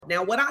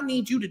Now, what I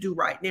need you to do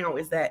right now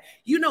is that,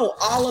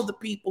 all of the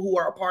people who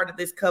are a part of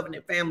this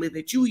covenant family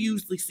that you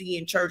usually see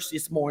in church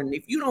this morning,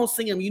 if you don't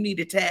see them, you need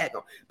to tag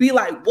them. Be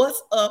like,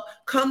 what's up?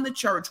 Come to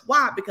church.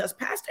 Why? Because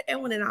Pastor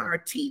Edwin and I are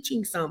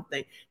teaching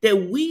something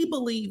that we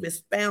believe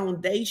is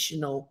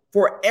foundational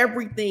for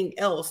everything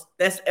else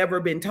that's ever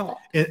been taught.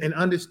 And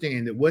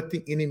understand that what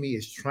the enemy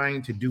is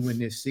trying to do in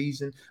this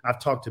season, I've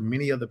talked to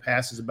many other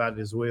pastors about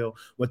it as well.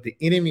 What the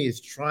enemy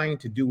is trying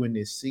to do in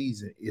this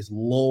season is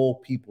lull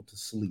people to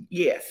sleep.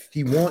 Yes.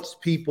 He wants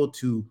people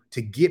to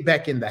get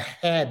back in the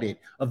habit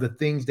of the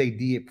things they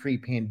did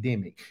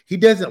pre-pandemic. He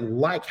doesn't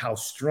like how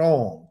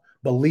strong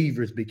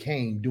believers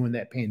became during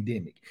that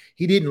pandemic.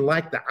 He didn't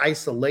like the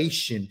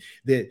isolation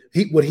that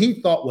what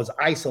he thought was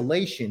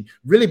isolation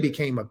really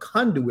became a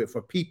conduit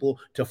for people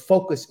to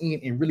focus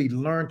in and really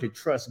learn to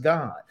trust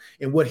God.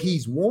 And what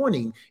he's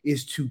wanting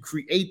is to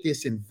create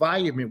this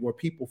environment where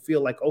people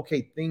feel like,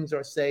 okay, things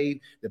are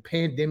saved. The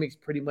pandemic's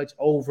pretty much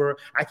over.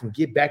 I can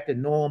get back to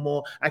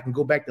normal. I can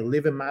go back to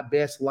living my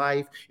best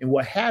life. And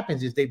what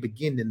happens is they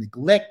begin to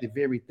neglect the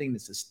very thing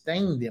that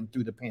sustained them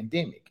through the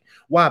pandemic.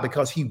 Why?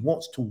 Because he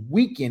wants to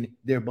weaken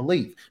their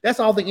belief.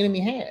 That's all the enemy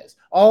has.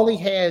 All he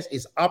has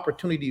is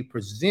opportunity to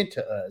present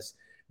to us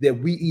that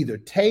we either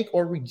take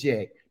or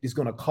reject is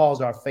going to cause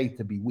our faith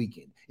to be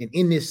weakened. And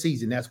in this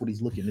season, that's what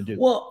he's looking to do.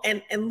 Well,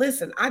 and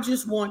listen, I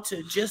just want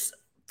to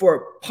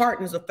for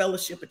partners of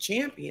Fellowship of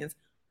Champions,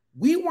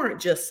 we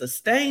weren't just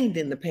sustained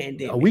in the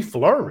pandemic. No, we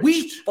flourished.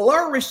 We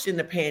flourished in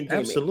the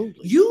pandemic.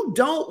 Absolutely. You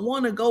don't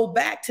want to go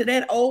back to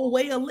that old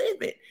way of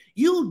living.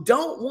 You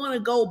don't want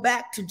to go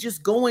back to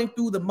just going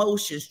through the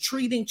motions,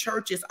 treating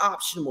church as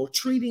optional,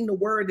 treating the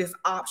word as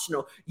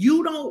optional.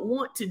 You don't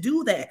want to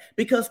do that,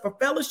 because for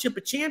Fellowship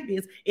of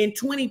Champions in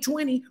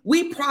 2020,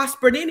 we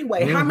prospered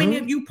anyway. How many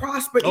of you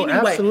prospered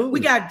anyway? Absolutely. We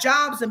got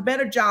jobs and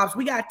better jobs.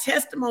 We got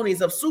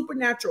testimonies of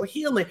supernatural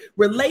healing,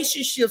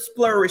 relationships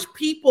flourished,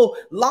 people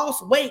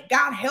lost weight,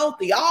 got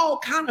healthy, all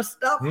kind of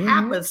stuff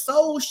happened,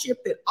 soul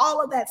shifted,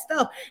 all of that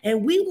stuff.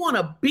 And we want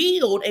to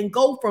build and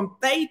go from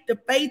faith to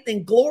faith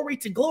and glory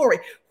to glory.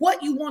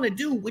 What you want to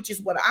do, which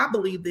is what I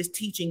believe this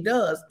teaching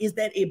does, is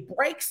that it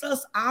breaks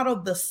us out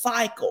of the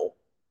cycle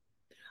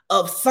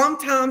of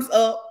sometimes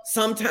up,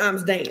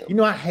 sometimes down.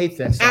 I hate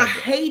that cycle. I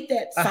hate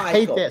that cycle. I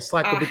hate that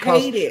cycle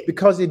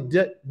because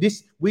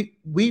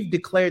we've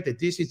declared that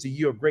this is a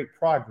year of great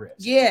progress.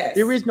 Yes.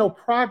 There is no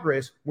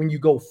progress when you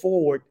go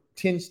forward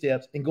 10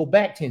 steps and go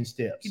back 10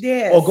 steps.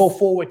 Yes. Or go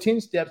forward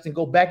 10 steps and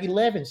go back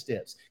 11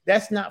 steps.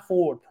 That's not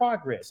forward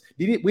progress.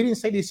 We didn't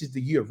say this is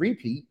the year of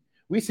repeat.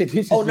 We said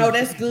this is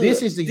that's good.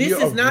 This is the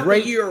year of not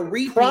great the year of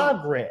repeat.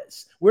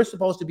 Progress. We're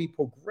supposed to be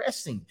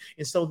progressing.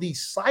 And so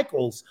these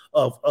cycles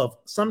of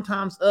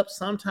sometimes up,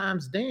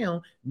 sometimes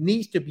down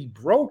needs to be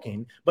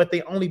broken, but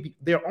they're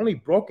only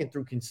broken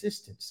through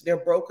consistency. They're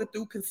broken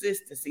through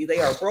consistency.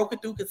 They are broken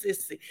through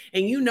consistency.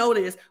 And you know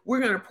this, we're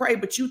going to pray,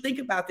 but you think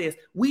about this.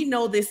 We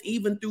know this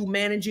even through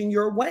managing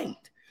your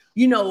weight.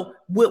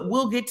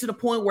 We'll get to the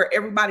point where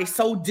everybody's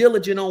so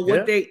diligent on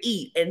what they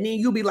eat. And then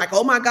you'll be like,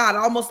 oh my God,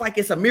 almost like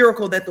it's a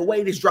miracle that the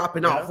weight is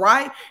dropping off,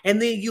 right? And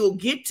then you'll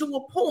get to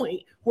a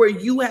point where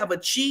you have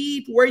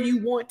achieved where you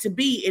want to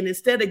be. And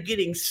instead of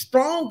getting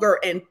stronger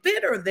and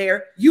fitter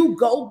there, you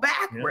go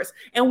backwards.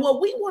 And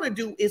what we want to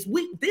do is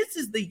this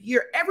is the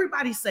year,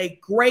 everybody say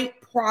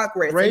great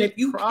progress. And if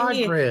you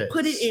can,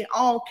 put it in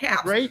all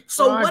caps.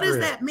 What does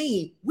that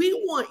mean? We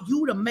want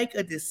you to make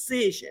a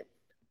decision.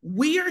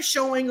 We are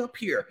showing up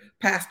here.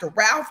 Pastor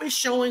Ralph is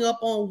showing up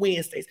on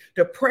Wednesdays.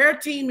 The prayer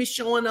team is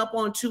showing up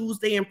on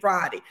Tuesday and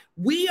Friday.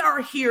 We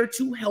are here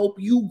to help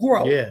you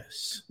grow.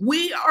 Yes.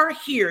 We are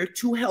here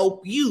to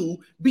help you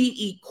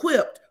be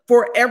equipped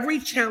for every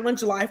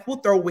challenge life will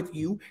throw with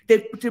you,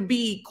 to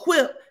be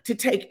equipped to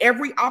take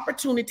every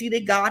opportunity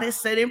that God has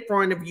set in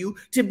front of you,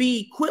 to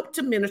be equipped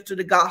to minister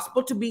the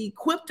gospel, to be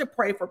equipped to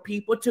pray for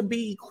people, to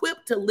be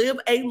equipped to live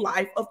a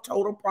life of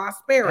total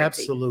prosperity.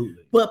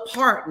 Absolutely. But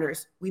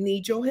partners, we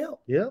need your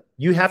help. Yeah.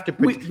 You have to,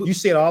 you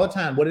say it all the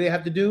time. What do they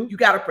have to do? You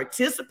got to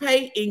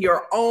participate in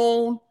your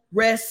own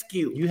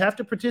rescue. You have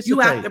to participate. You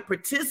have to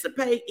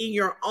participate in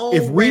your own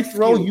If we rescue.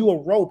 throw you a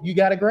rope, you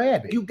got to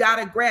grab it. You got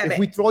to grab it. If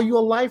we throw you a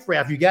life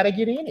raft, you got to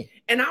get in it.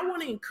 And I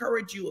want to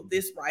encourage you of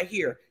this right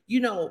here.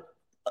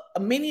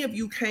 Many of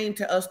you came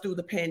to us through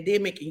the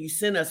pandemic and you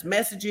sent us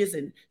messages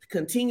and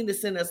continue to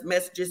send us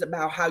messages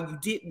about how you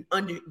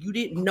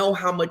didn't know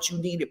how much you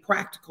needed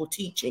practical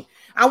teaching.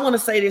 I want to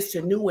say this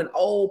to new and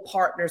old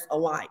partners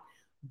alike.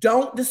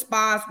 Don't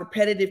despise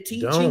repetitive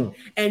teaching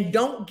and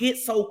don't get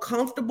so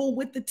comfortable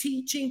with the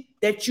teaching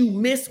that you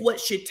miss what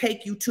should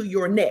take you to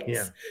your next.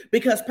 Yeah.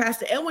 Because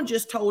Pastor Edwin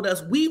just told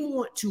us we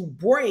want to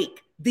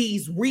break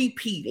these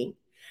repeating.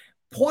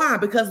 Why?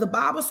 Because the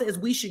Bible says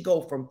we should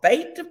go from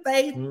faith to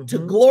faith to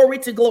glory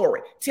to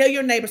glory. Tell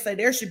your neighbor, say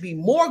there should be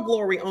more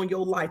glory on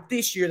your life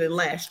this year than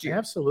last year.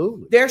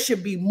 Absolutely. There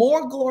should be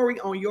more glory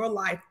on your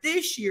life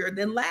this year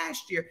than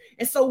last year.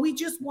 And so we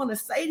just want to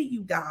say to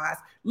you guys,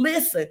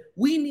 listen,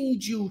 we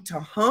need you to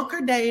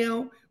hunker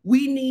down.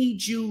 We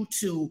need you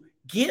to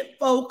get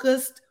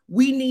focused.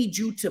 We need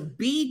you to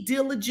be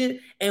diligent,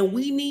 and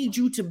we need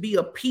you to be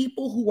a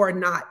people who are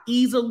not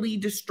easily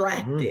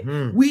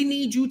distracted. We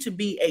need you to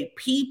be a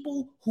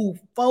people who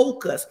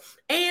focus.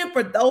 And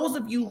for those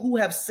of you who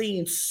have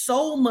seen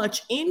so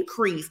much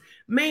increase,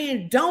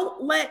 man,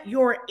 don't let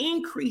your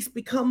increase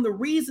become the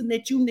reason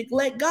that you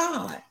neglect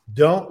God.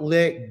 Don't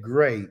let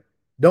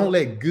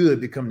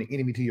good become the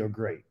enemy to your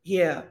great.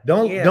 Yeah.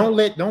 Don't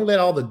let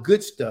all the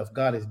good stuff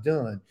God has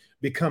done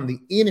become the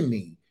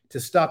enemy to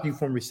stop you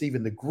from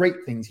receiving the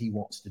great things he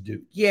wants to do.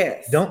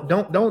 Yes.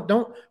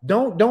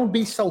 Don't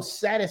be so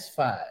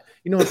satisfied.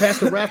 You know,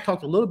 Pastor Ralph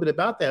talked a little bit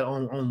about that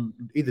on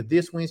either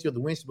this Wednesday or the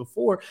Wednesday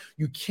before.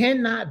 You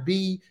cannot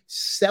be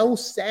so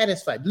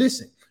satisfied.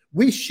 Listen,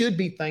 we should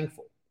be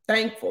thankful.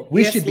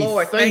 We should be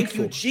Lord.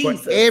 Thankful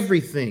for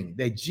everything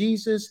that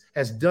Jesus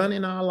has done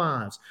in our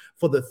lives,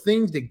 for the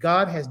things that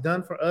God has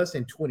done for us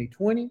in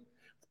 2020,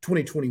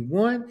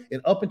 2021,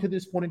 and up until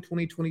this point in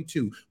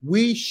 2022.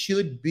 We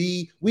should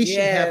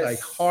have a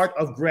heart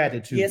of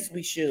gratitude. Yes,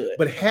 we should.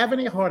 But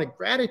having a heart of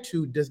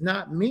gratitude does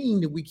not mean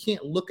that we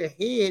can't look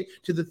ahead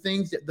to the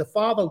things that the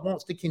Father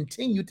wants to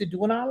continue to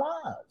do in our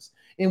lives.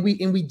 And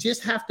we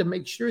just have to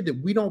make sure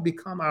that we don't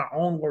become our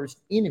own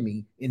worst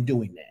enemy in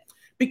doing that.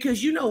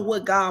 Because you know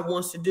what God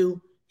wants to do?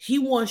 He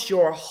wants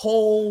your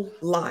whole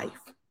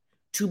life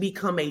to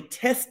become a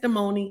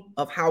testimony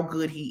of how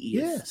good he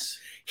is. Yes.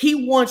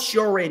 He wants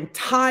your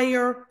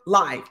entire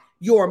life,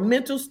 your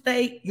mental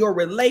state, your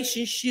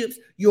relationships,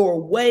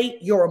 your weight,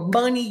 your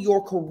money,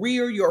 your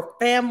career, your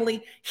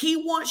family. He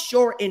wants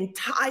your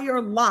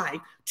entire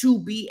life to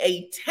be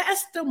a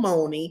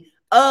testimony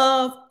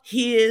of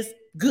his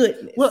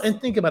goodness. Well,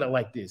 and think about it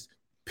like this.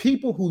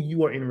 People who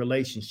you are in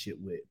relationship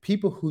with,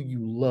 people who you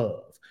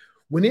love,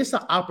 when it's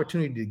an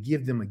opportunity to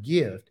give them a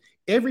gift,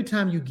 every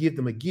time you give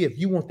them a gift,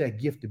 you want that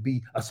gift to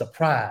be a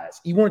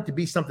surprise. You want it to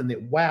be something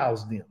that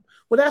wows them.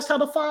 Well, that's how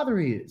the Father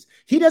is.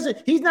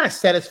 He's not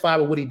satisfied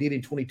with what he did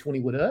in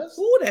 2020 with us.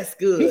 Oh, that's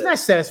good. He's not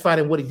satisfied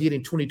in what he did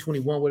in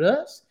 2021 with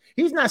us.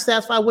 He's not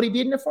satisfied with what he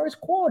did in the first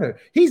quarter.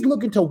 He's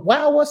looking to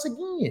wow us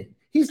again.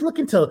 He's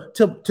looking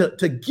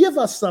to give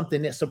us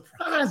something that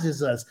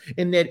surprises us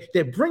and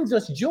that brings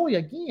us joy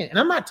again. And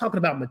I'm not talking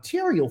about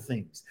material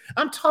things.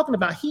 I'm talking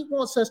about he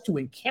wants us to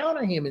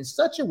encounter him in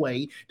such a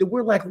way that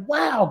we're like,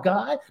 wow,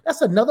 God,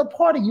 that's another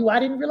part of you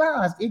I didn't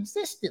realize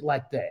existed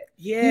like that.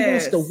 Yes. He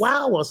wants to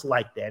wow us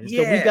like that. And so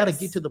we got to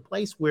get to the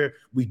place where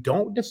we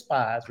don't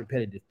despise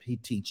repetitive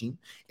teaching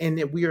and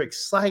that we are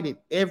excited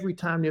every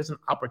time there's an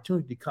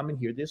opportunity to come and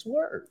hear this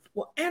word.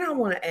 Well, and I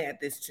want to add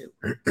this too.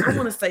 I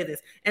want to say this.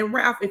 And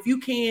Ralph, if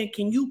you can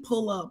you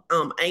pull up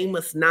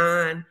Amos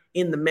 9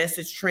 in the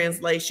Message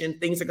translation?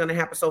 Things are going to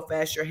happen so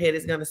fast your head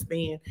is going to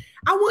spin.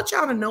 I want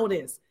y'all to know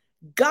this.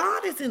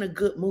 God is in a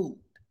good mood.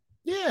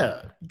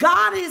 Yeah.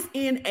 God is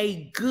in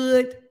a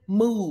good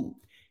mood.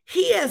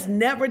 He has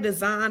never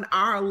designed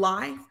our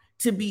life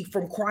to be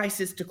from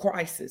crisis to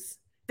crisis.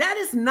 That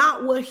is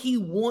not what he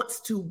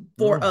wants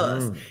for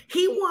us.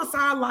 He wants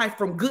our life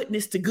from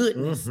goodness to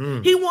goodness.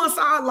 He wants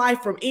our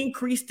life from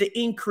increase to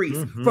increase,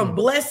 from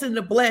blessing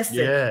to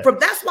blessing. Yeah.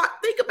 That's why,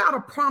 think about a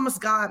promise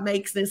God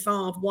makes in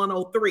Psalms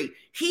 103.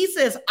 He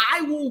says,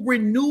 I will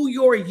renew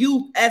your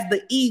youth as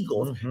the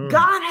eagles.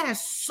 God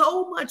has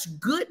so much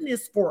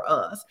goodness for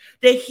us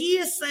that he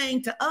is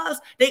saying to us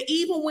that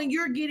even when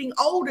you're getting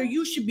older,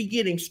 you should be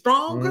getting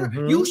stronger.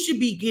 You should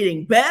be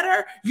getting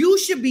better. You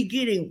should be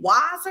getting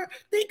wiser.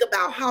 Think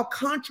about how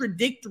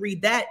contradictory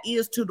that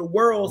is to the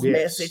world's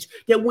message,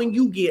 that when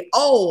you get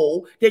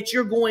old, that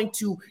you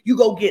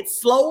go get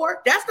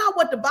slower. That's not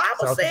what the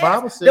Bible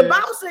says. The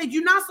Bible says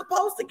you're not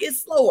supposed to get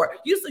slower.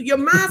 Your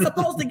mind's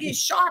supposed to get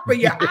sharper.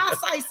 Your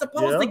eyesight's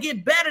supposed to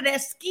get better.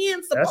 That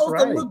skin's supposed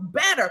to look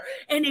better.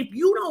 And if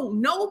you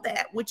don't know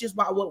that, which is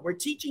why what we're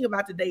teaching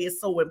about today is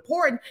so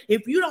important,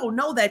 if you don't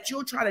know that,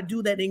 you'll try to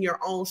do that in your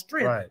own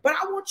strength. Right. But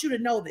I want you to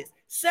know this.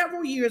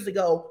 Several years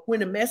ago, when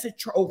the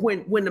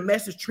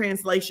message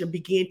translation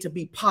began to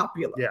be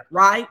popular,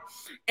 right?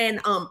 And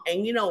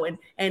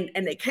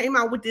they came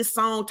out with this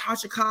song,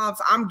 Tasha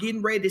Cobb's "I'm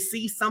Getting Ready to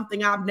See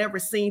Something I've Never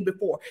Seen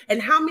Before."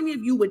 And how many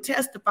of you would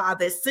testify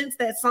that since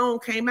that song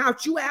came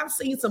out, you have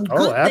seen some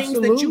good things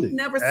that you've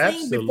never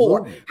seen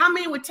before? How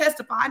many would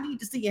testify? I need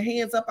to see your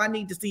hands up. I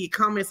need to see your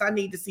comments. I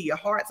need to see your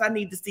hearts. I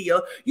need to see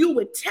you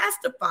would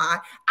testify.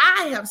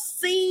 I have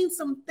seen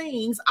some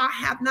things I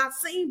have not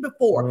seen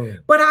before,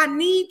 but I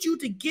need you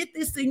to get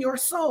this in your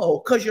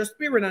soul because your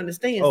spirit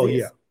understands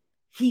this. Yeah.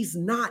 He's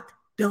not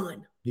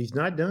done. He's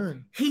not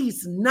done.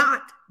 He's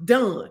not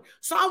done.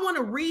 So I want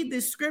to read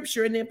this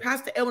scripture, and then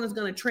Pastor Ellen is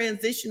going to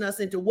transition us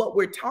into what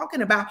we're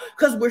talking about,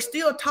 because we're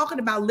still talking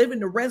about living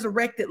the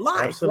resurrected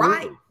life,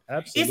 right?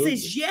 Absolutely. It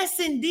says, yes,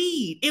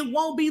 indeed. It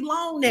won't be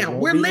long now.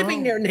 We're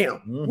living there now.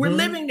 We're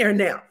living there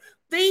now.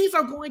 Things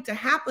are going to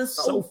happen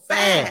so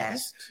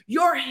fast.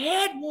 Your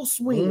head will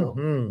swim.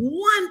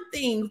 One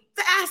thing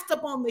fast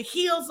up on the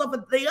heels of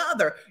the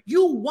other.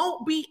 You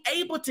won't be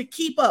able to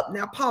keep up.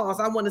 Now, pause.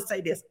 I want to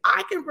say this.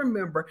 I can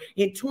remember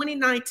in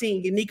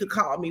 2019, Yanika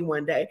called me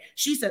one day.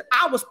 She said,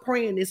 I was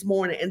praying this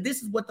morning, and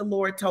this is what the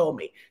Lord told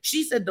me.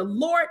 She said, the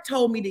Lord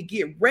told me to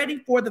get ready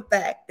for the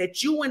fact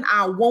that you and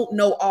I won't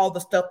know all the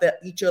stuff that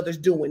each other's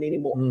doing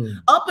anymore.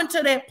 Up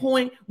until that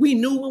point, we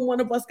knew when one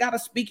of us got a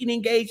speaking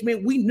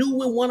engagement. We knew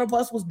when one of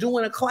us was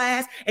doing a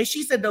class. And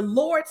she said, the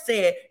Lord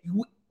said,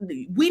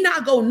 we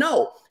not gonna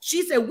know.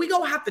 She said, we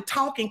gonna have to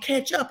talk and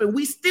catch up, and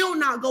we still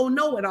not gonna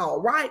know it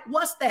all, right?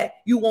 What's that?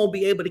 You won't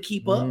be able to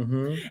keep up.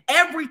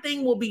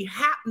 Everything will be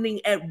happening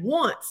at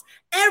once.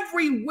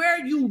 Everywhere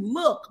you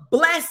look,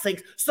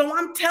 blessings. So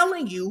I'm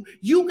telling you,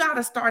 you got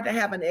to start to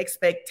have an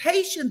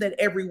expectation that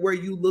everywhere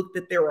you look,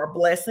 that there are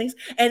blessings.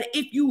 And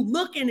if you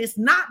look and it's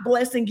not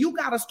blessing, you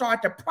got to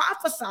start to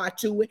prophesy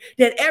to it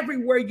that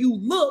everywhere you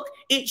look,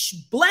 it's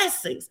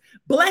blessings.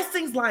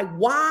 Blessings like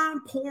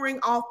wine pouring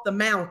off the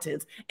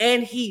mountains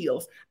and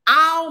hills.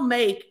 I'll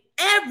make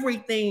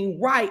everything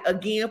right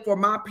again for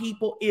my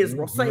people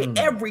Israel. Say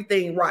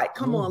everything right.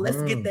 Come on,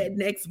 let's get that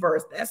next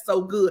verse. That's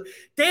so good.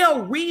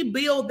 They'll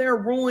rebuild their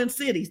ruined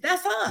cities.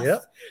 That's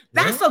us.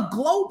 That's a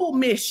global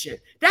mission.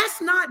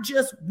 That's not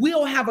just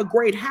we'll have a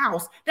great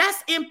house.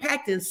 That's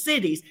impacting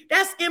cities.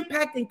 That's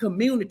impacting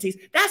communities.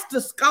 That's the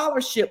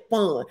scholarship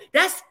fund.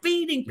 That's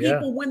feeding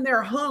people when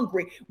they're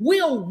hungry.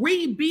 We'll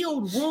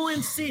rebuild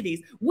ruined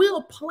cities.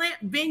 We'll plant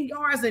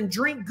vineyards and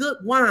drink good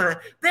wine.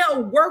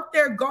 They'll work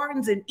their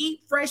gardens and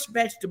eat fresh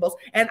vegetables,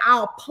 and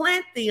I'll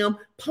plant them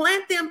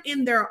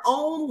in their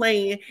own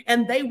land,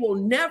 and they will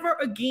never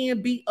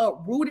again be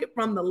uprooted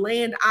from the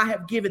land I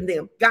have given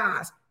them.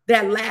 Guys,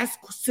 that last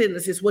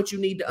sentence is what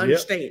you need to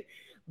understand.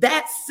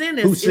 That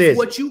sentence is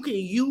what you can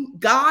use.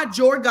 God,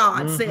 your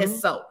God says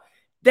so.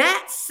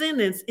 That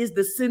sentence is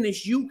the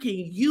sentence you can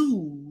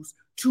use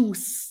to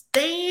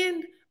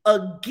stand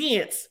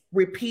against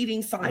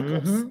repeating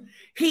cycles.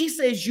 He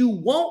says you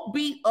won't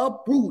be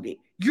uprooted.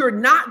 You're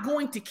not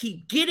going to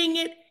keep getting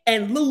it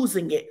and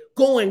losing it,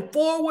 going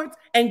forward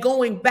and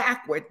going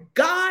backward.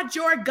 God,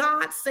 your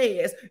God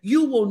says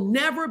you will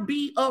never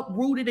be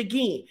uprooted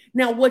again.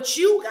 Now, what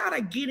you got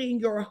to get in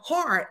your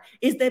heart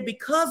is that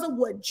because of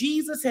what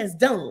Jesus has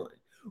done,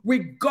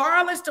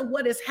 regardless of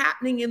what is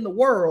happening in the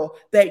world,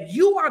 that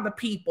you are the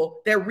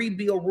people that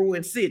rebuild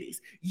ruined cities.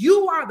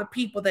 You are the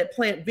people that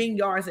plant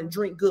vineyards and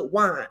drink good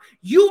wine.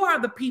 You are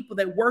the people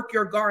that work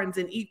your gardens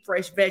and eat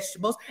fresh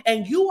vegetables.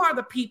 And you are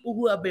the people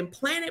who have been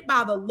planted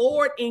by the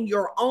Lord in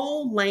your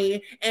own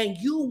land, and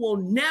you will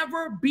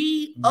never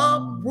be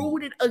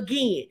uprooted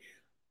again.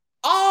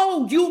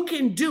 All you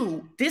can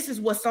do, this is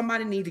what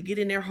somebody needs to get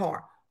in their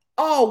heart.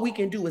 All we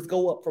can do is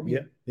go up from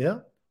here.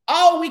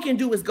 All we can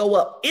do is go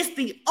up. It's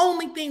the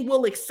only thing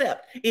we'll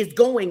accept is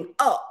going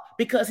up,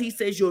 because he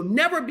says you'll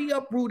never be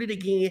uprooted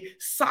again.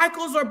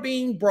 Cycles are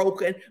being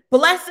broken.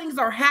 Blessings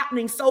are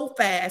happening so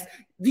fast.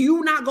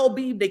 You're not going to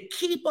be able to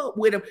keep up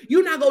with them.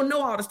 You're not going to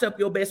know all the stuff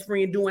your best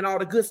friend doing, all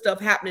the good stuff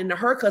happening to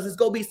her, because it's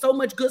going to be so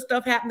much good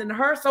stuff happening to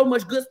her, so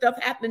much good stuff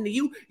happening to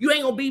you. You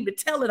ain't going to be able to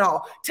tell it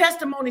all.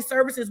 Testimony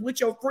services with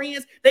your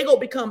friends, they going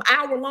to become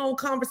hour-long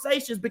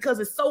conversations because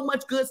there's so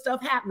much good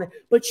stuff happening.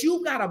 But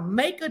you got to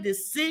make a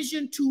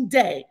decision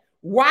today.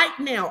 Right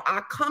now,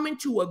 I come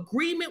into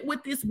agreement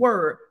with this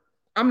word.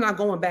 I'm not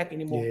going back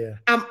anymore.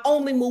 I'm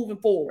only moving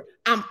forward.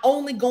 I'm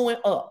only going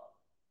up.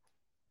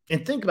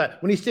 And think about it.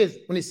 When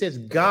it says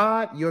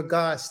God, your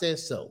God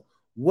says so.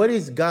 What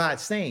is God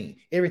saying?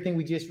 Everything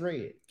we just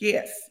read.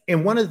 Yes.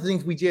 And one of the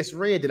things we just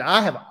read that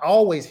I have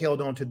always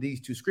held on to these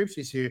two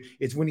scriptures here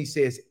is when he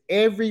says,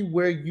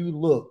 everywhere you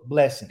look,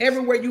 blessings.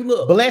 Everywhere you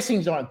look.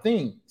 Blessings aren't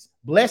things.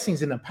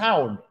 Blessings and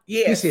empowerment.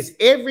 Yes. He says,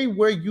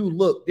 everywhere you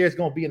look, there's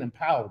going to be an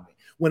empowerment.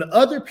 When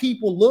other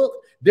people look,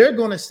 they're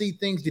going to see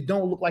things that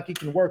don't look like it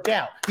can work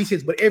out. He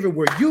says, but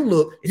everywhere you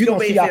look, you're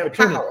going to see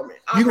opportunity.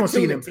 You're going to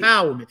see an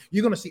empowerment.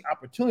 You're going to see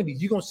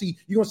opportunities. You're going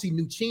to see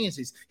new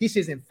chances. He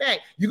says, in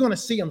fact, you're going to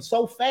see them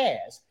so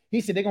fast.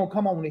 He said, they're going to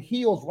come on the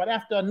heels right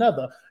after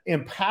another.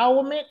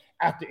 Empowerment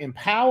after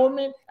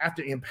empowerment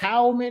after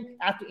empowerment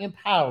after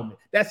empowerment.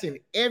 That's in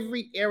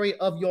every area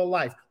of your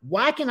life.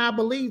 Why can I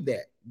believe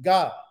that?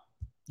 God,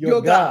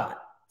 your God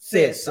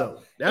says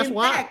so. That's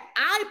why. In fact,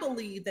 I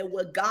believe that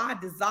what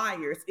God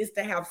desires is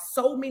to have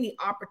so many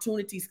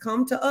opportunities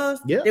come to us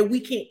that we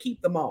can't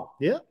keep them all.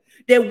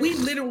 That we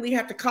literally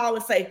have to call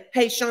and say,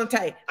 hey,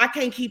 Shantae, I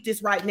can't keep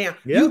this right now.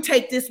 You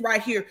take this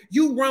right here.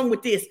 You run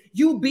with this.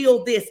 You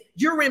build this.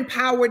 You're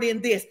empowered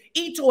in this.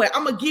 Etoy,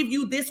 I'm going to give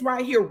you this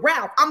right here.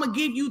 Ralph, I'm going to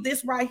give you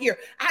this right here.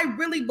 I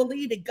really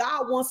believe that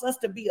God wants us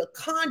to be a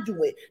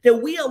conduit, that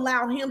we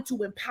allow him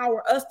to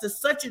empower us to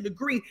such a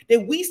degree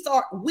that we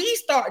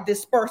start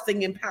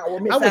dispersing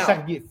empowerment. I wish I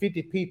could get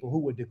 50 people who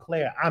would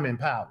declare I'm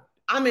empowered.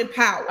 I'm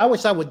empowered. I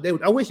wish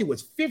it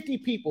was 50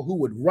 people who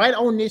would write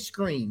on this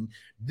screen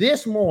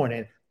this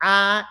morning,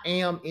 I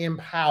am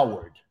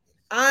empowered.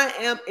 I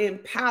am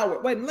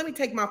empowered. Wait, let me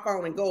take my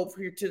phone and go over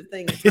here to the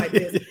thing and type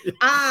this.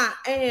 I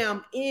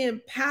am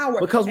empowered.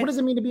 Because what does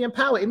it mean to be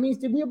empowered? It means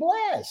that we are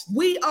blessed.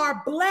 We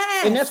are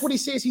blessed. And that's what he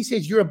says. He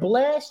says, you're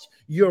blessed,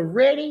 you're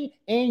ready,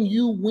 and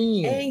you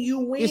win. And you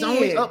win. It's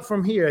only up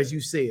from here, as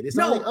you said. It's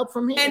only up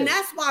from here. And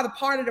that's why the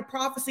part of the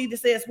prophecy that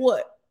says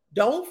what?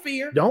 Don't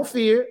fear. Don't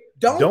fear.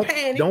 Don't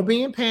panic. Don't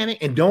be in panic,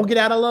 and don't get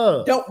out of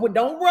love.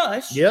 Don't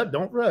rush. Yeah,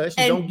 don't rush.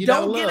 And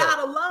don't get out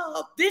of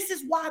love. This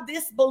is why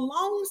this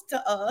belongs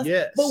to us.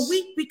 Yes. But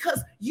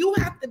because you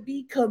have to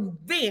be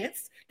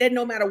convinced that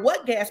no matter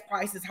what gas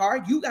prices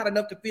are, you got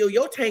enough to fill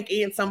your tank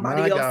and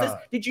somebody else's.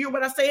 Did you hear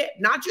what I said?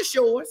 Not just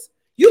yours.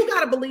 You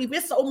got to believe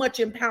it's so much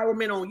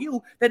empowerment on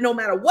you that no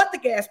matter what the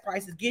gas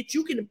prices get,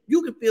 you can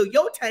fill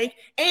your tank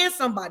and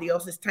somebody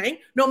else's tank.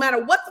 No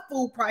matter what the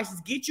food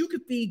prices get, you can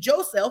feed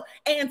yourself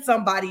and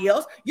somebody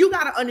else. You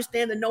got to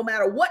understand that no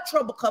matter what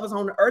trouble covers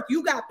on the earth,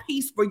 you got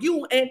peace for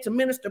you and to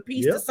minister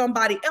peace to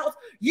somebody else.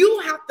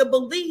 You have to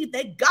believe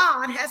that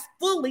God has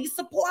fully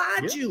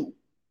supplied you.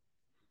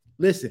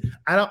 Listen,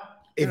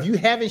 if you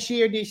haven't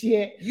shared this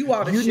yet, you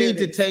need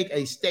to take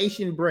a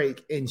station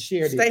break and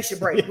share this. Station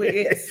break,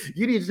 yes.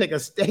 You need to take a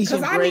station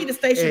break. Because I need a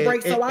station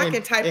break so I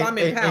can type I'm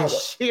empowered. And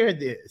share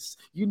this.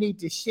 You need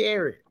to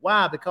share it.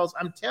 Why? Because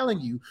I'm telling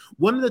you,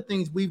 one of the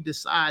things we've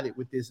decided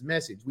with this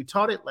message, we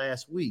taught it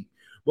last week,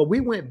 but we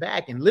went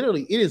back and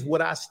literally it is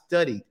what I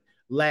studied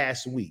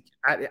last week.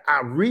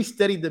 I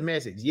restudied the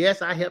message.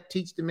 Yes, I helped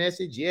teach the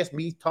message. Yes,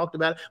 me talked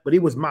about it, but it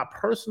was my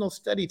personal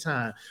study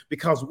time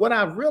because what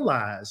I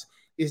realized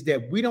is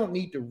that we don't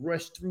need to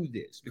rush through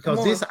this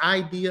because this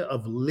idea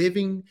of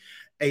living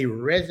a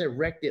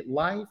resurrected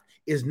life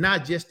is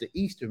not just the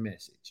Easter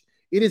message.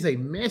 It is a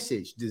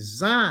message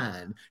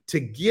designed to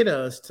get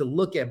us to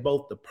look at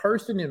both the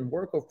person and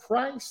work of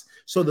Christ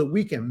so that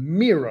we can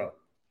mirror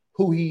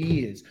who he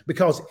is,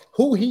 because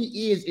who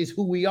he is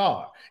who we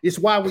are. It's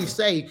why we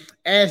say,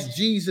 as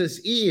Jesus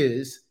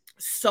is,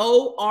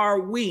 so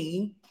are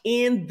we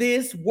in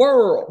this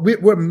world.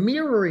 We're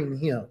mirroring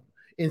him.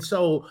 And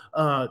so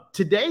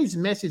today's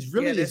message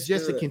really is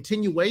just a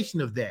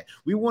continuation of that.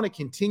 We want to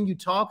continue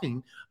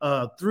talking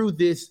through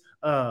this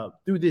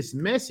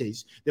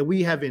message that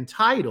we have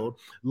entitled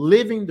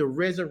 "Living the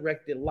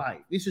Resurrected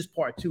Life." This is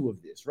part 2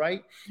 of this,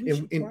 right?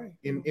 And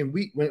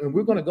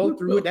we're going to go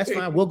through it. That's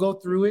fine. We'll go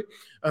through it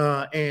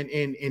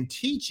and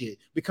teach it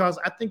because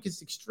I think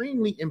it's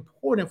extremely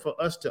important for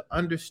us to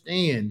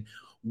understand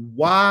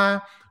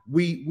why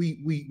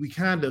we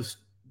kind of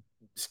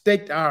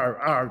staked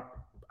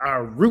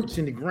our roots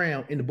in the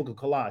ground in the book of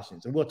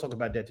Colossians. And we'll talk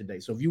about that today.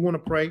 So if you want to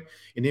pray,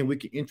 and then we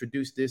can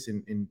introduce this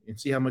and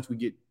see how much we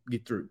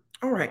get through.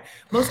 All right.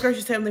 Most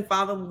gracious Heavenly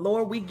Father,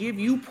 Lord, we give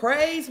you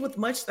praise with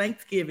much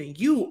thanksgiving.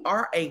 You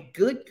are a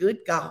good, good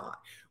God.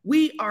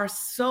 We are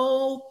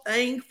so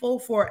thankful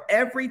for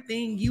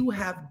everything you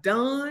have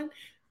done.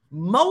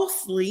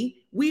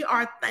 Mostly, we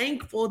are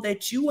thankful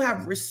that you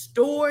have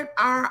restored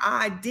our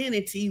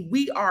identity.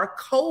 We are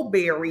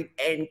co-buried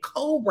and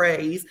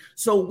co-raised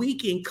so we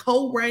can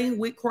co-reign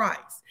with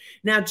Christ.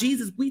 Now,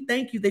 Jesus, we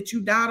thank you that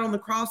you died on the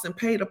cross and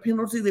paid a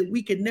penalty that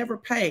we could never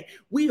pay.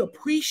 We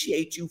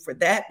appreciate you for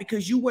that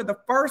because you were the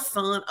first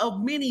son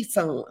of many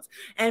sons.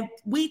 And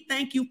we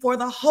thank you for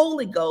the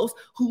Holy Ghost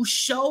who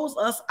shows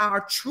us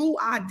our true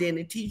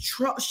identity,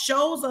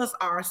 shows us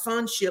our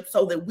sonship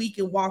so that we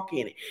can walk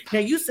in it. Now,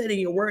 you said in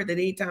your word that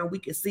anytime we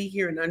can see,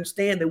 hear, and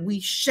understand that we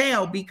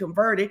shall be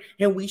converted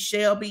and we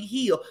shall be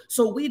healed.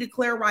 So we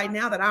declare right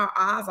now that our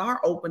eyes are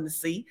open to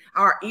see,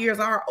 our ears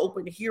are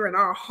open to hear, and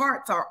our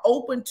hearts are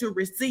open to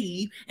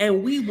receive,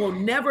 and we will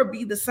never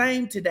be the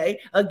same today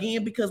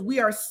again because we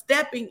are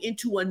stepping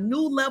into a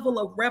new level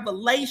of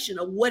revelation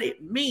of what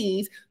it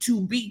means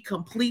to be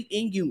complete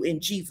in you.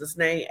 In Jesus'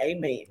 name,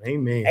 amen.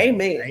 Amen.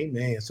 Amen.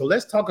 Amen. So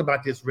let's talk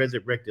about this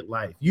resurrected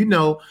life. You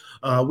know,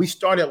 we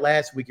started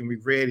last week and we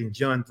read in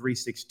John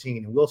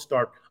 3:16, and we'll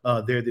start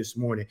there this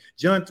morning.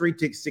 John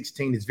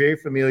 3:16 is very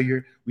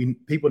familiar.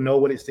 People know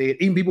what it said.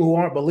 Even people who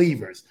aren't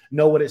believers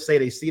know what it say.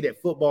 They see it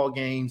at football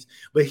games.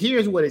 But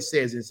here's what it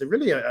says. It's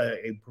really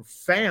a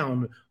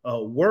profound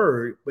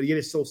word, but yet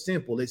it's so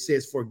simple. It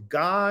says, "For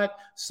God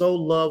so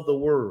loved the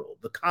world,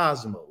 the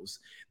cosmos,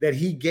 that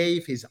he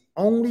gave his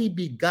only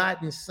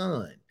begotten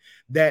son,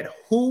 that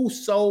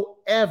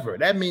whosoever,"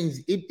 that means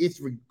it's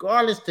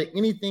regardless to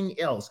anything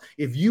else.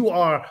 If you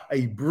are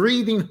a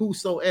breathing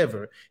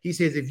whosoever, he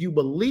says, if you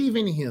believe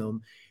in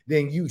him,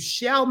 then you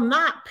shall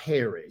not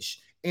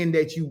perish, and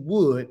that you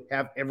would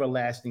have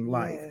everlasting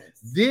life. Yes.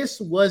 This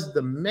was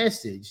the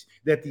message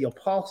that the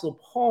Apostle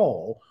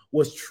Paul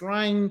was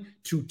trying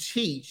to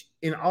teach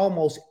in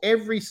almost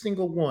every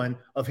single one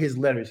of his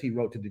letters he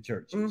wrote to the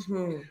churches.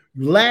 Mm-hmm.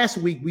 Last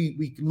week,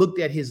 we looked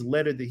at his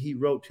letter that he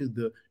wrote to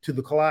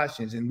the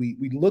Colossians, and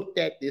we looked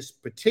at this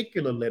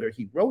particular letter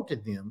he wrote to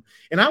them.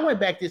 And I went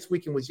back this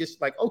week and was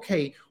just like,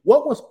 okay,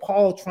 what was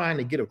Paul trying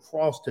to get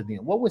across to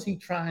them? What was he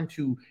trying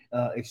to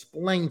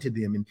explain to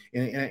them?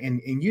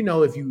 And you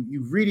know, if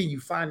you read it,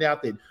 you find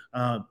out that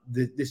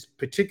this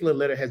particular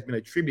letter has been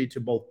attributed to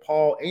both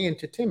Paul and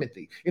to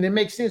Timothy. And it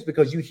makes sense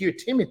because you hear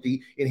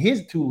Timothy in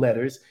his 2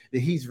 letters that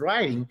he's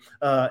writing,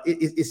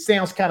 it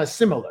sounds kind of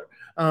similar.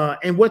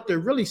 And what they're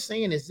really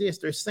saying is this: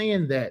 they're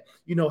saying that,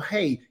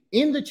 hey,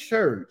 in the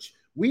church,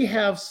 we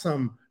have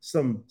some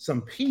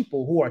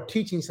people who are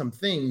teaching some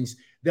things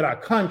that are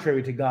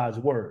contrary to God's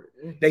word.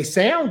 They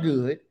sound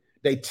good,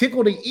 they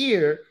tickle the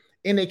ear,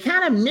 and they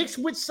kind of mix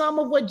with some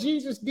of what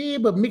Jesus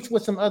did, but mix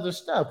with some other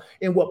stuff.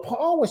 And what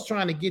Paul was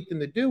trying to get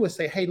them to do is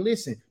say, hey,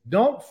 listen,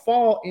 don't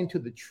fall into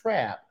the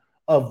trap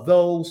of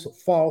those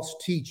false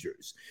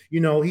teachers.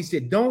 He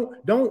said,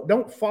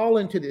 don't fall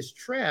into this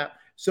trap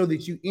so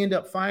that you end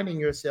up finding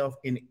yourself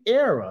in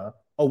error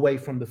away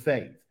from the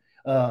faith.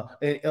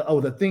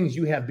 Or the things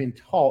you have been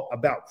taught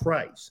about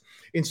Christ.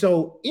 And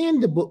so in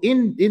the book,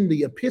 in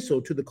the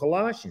epistle to the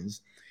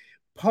Colossians,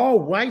 Paul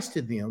writes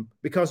to them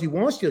because he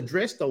wants to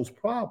address those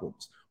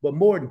problems. But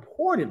more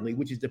importantly,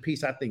 which is the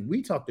piece I think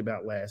we talked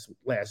about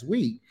last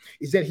week,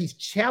 is that he's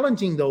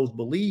challenging those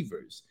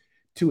believers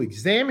to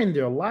examine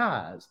their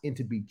lives and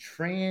to be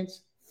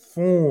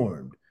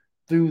transformed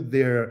through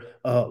their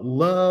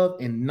love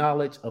and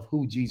knowledge of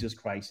who Jesus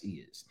Christ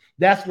is.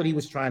 That's what he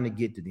was trying to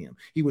get to them.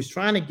 He was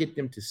trying to get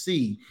them to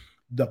see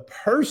the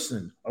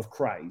person of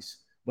Christ,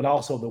 but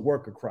also the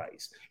work of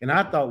Christ. And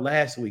I thought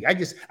last week,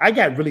 I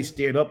got really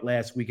stirred up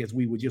last week as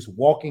we were just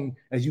walking,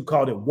 as you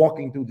called it,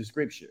 walking through the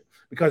scripture.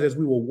 Because as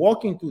we were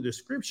walking through the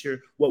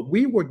scripture, what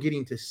we were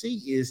getting to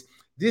see is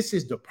this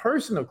is the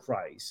person of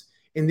Christ.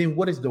 And then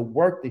what is the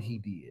work that he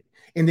did?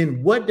 And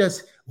then what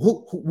is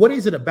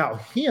it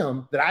about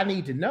him that I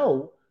need to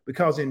know?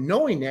 Because in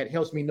knowing that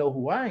helps me know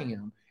who I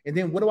am. And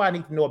then what do I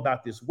need to know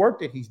about this work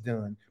that he's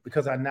done?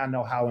 Because I now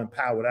know how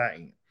empowered I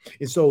am.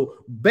 And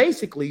so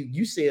basically,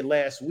 you said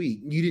last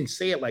week, you didn't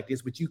say it like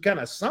this, but you kind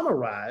of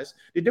summarized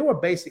that there were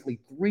basically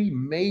three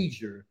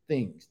major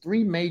things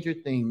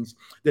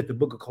that the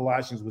book of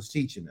Colossians was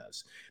teaching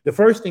us. The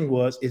first thing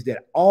is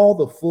that all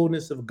the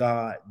fullness of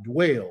God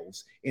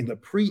dwells in the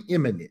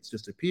preeminence, the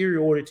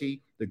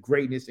superiority, the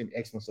greatness and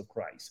excellence of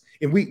Christ.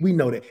 And we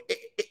know that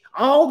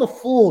all the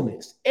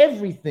fullness,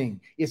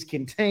 everything is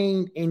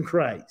contained in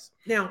Christ.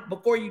 Now,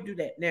 before you do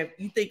that, now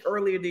you think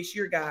earlier this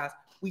year, guys,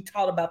 we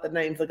taught about the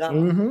names of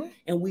God.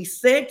 And we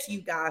said to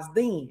you guys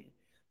then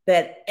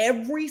that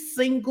every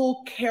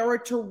single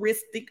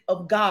characteristic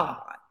of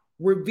God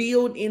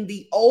revealed in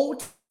the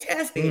Old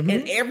Testament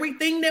and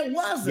everything that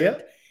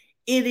wasn't,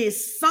 it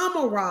is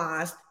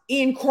summarized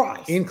in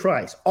Christ. In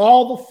Christ.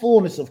 All the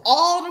fullness of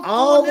God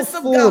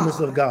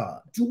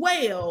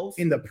dwells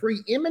in the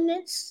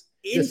preeminence,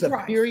 in the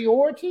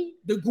superiority,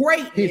 the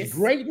greatness, his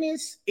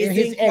greatness, and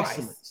his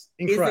excellence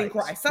in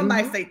Christ.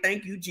 Somebody say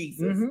thank you,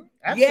 Jesus.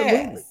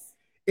 Absolutely.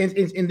 Yes.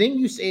 And then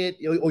you said,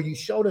 or you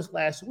showed us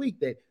last week,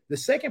 that the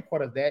second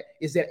part of that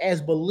is that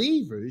as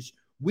believers,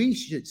 we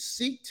should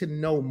seek to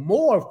know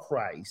more of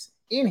Christ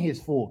in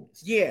his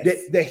fullness. Yes.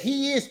 That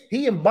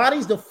he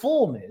embodies the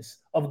fullness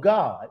of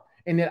God,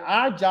 and that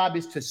our job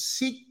is to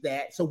seek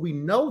that so we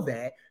know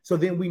that, so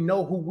then we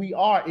know who we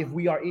are if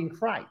we are in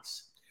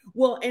Christ.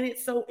 Well, and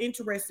it's so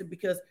interesting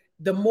because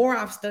the more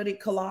I've studied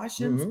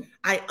Colossians,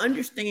 I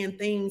understand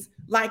things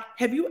like,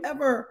 have you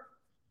ever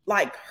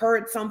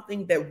heard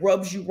something that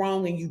rubs you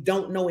wrong and you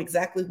don't know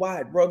exactly why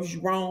it rubs you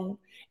wrong?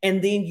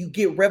 And then you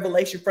get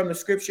revelation from the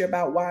scripture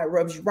about why it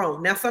rubs you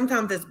wrong. Now,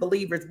 sometimes as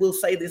believers, we'll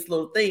say this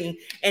little thing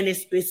and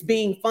it's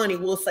being funny.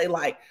 We'll say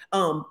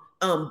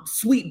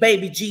sweet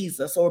baby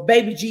Jesus or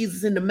baby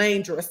Jesus in the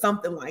manger or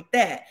something like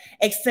that.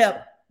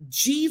 Except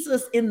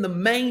Jesus in the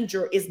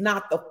manger is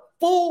not the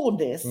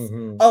fullness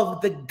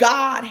of the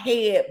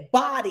Godhead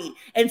body.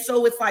 And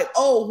so it's like,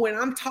 when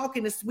I'm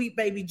talking to sweet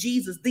baby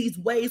Jesus, these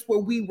ways where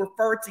we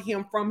refer to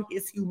him from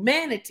his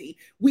humanity,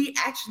 we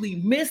actually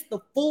miss the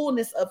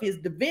fullness of his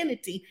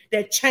divinity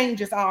that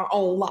changes our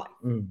own life.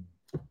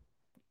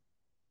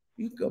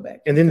 You can go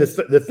back. And then the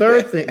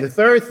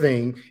third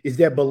thing is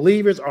that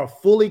believers are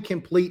fully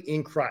complete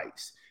in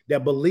Christ.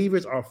 That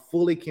believers are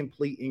fully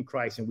complete in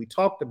Christ. And we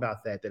talked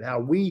about that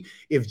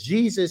if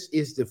Jesus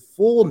is the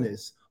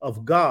fullness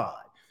of God,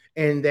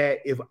 and that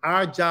if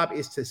our job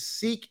is to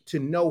seek to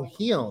know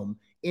him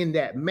in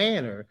that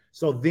manner,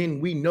 so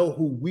then we know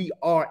who we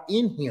are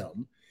in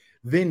him,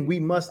 then we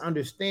must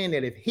understand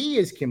that if he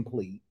is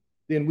complete,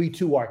 then we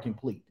too are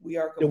complete.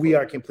 We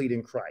are complete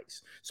in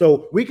Christ.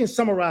 So we can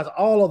summarize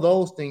all of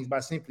those things by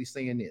simply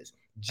saying this: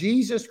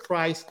 Jesus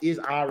Christ is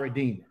our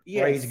Redeemer.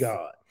 Yes. Praise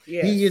God.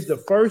 Yes. He is the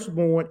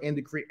firstborn and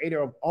the creator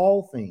of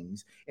all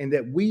things, and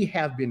that we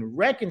have been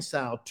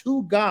reconciled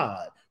to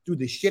God through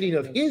the shedding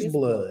of his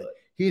blood,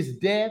 his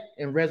death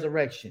and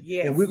resurrection.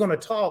 Yes. And we're going to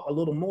talk a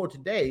little more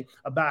today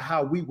about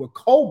how we were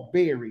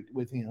co-buried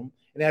with him,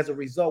 and as a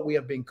result, we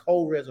have been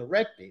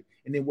co-resurrected,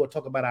 and then we'll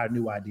talk about our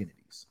new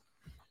identities.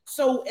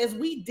 So as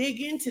we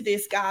dig into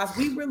this, guys,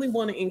 we really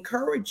want to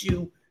encourage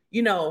you,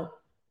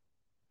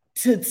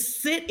 to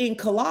sit in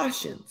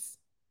Colossians.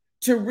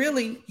 to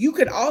really, you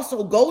could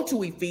also go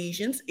to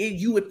Ephesians and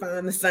you would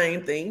find the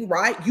same thing,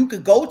 right? You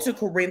could go to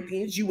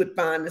Corinthians, you would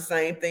find the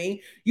same thing.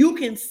 You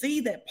can see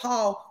that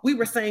Paul, we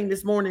were saying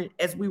this morning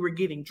as we were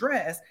getting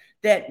dressed,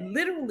 that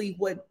literally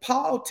what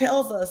Paul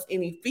tells us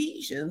in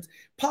Ephesians,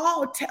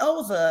 Paul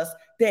tells us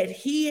that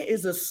he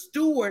is a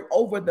steward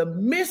over the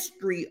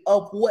mystery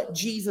of what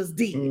Jesus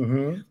did.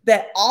 Mm-hmm.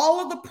 That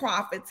all of the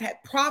prophets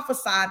had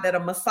prophesied that a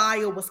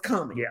Messiah was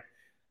coming. Yeah.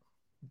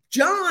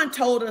 John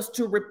told us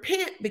to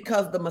repent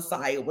because the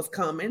Messiah was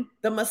coming.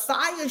 The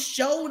Messiah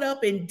showed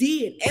up and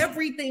did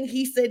everything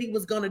he said he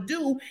was going to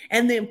do.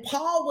 And then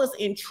Paul was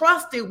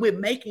entrusted with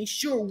making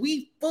sure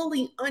we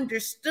fully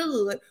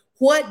understood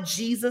what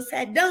Jesus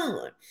had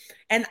done.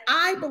 And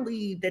I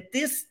believe that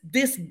this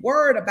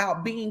word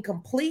about being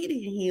complete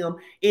in him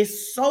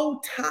is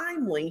so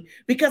timely,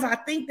 because I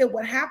think that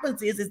what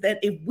happens is that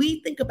if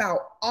we think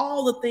about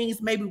all the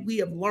things maybe we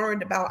have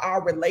learned about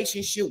our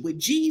relationship with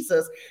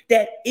Jesus,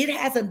 that it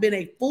hasn't been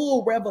a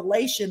full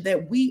revelation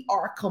that we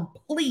are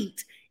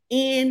complete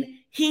in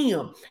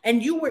him.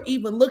 And you were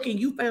even looking,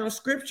 you found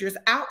scriptures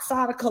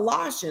outside of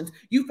Colossians.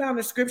 You found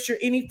a scripture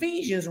in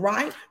Ephesians,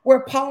 right? Where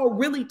Paul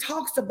really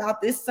talks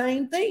about this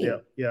same thing. Yeah,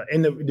 yeah.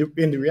 And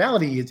the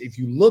reality is, if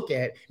you look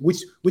at,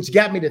 which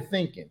got me to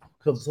thinking,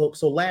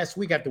 so last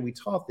week after we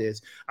taught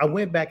this, I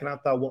went back and I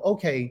thought, well,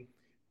 okay,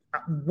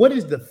 what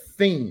is the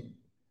theme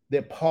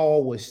that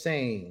Paul was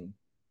saying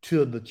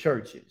to the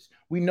churches?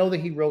 We know that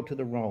he wrote to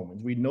the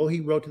Romans. We know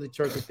he wrote to the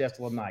church of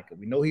Thessalonica.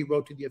 We know he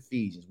wrote to the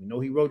Ephesians. We know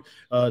he wrote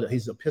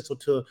his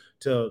epistle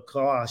to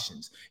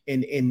Colossians.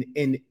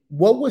 And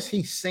what was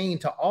he saying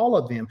to all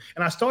of them?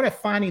 And I started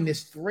finding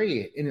this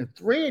thread. And the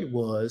thread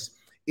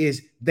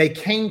is they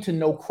came to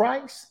know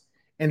Christ,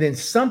 and then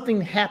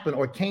something happened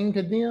or came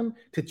to them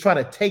to try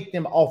to take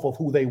them off of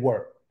who they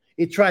were.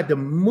 It tried to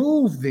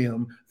move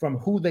them from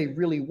who they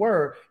really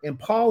were. And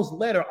Paul's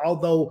letter,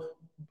 although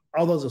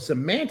the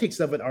semantics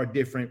of it are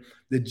different,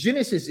 the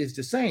genesis is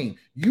the same.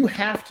 You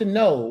have to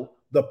know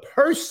the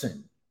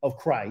person of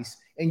Christ,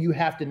 and you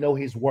have to know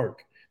his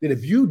work. That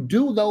if you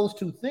do those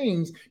two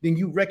things, then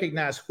you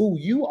recognize who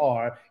you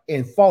are,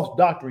 and false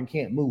doctrine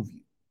can't move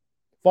you.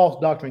 False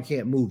doctrine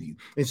can't move you.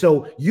 And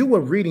so you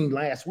were reading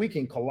last week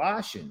in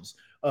Colossians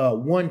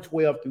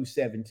 1:12 through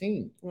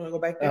 17. You want to go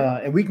back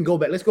there? And we can go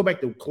back. Let's go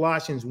back to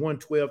Colossians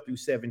 1:12 through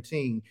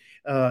 17.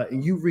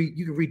 And you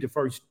can read the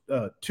first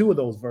two of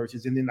those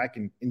verses, and then I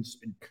can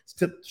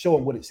show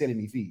them what it said in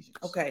Ephesians.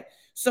 Okay.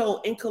 So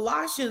in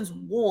Colossians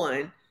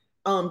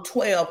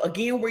 1:12,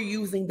 again, we're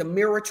using the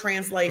Mirror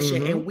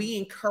translation, and we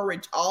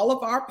encourage all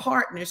of our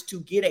partners to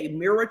get a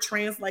Mirror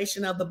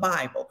translation of the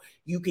Bible.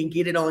 You can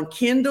get it on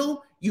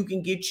Kindle. You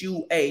can get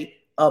you a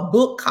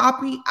book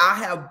copy. I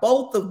have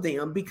both of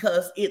them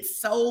because it's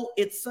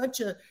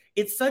such a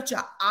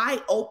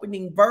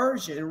eye-opening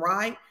version,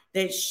 right?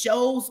 That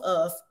shows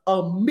us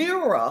a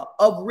mirror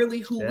of really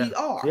who we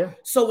are. Yeah.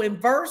 So in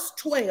verse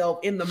 12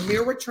 in the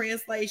Mirror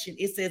translation,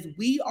 it says,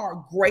 "We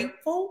are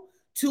grateful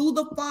to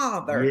the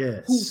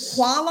Father who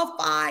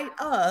qualified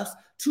us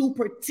to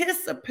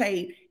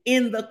participate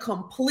in the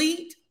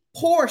complete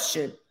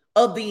portion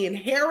of the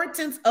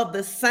inheritance of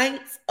the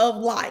saints of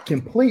light."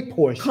 Complete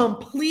portion.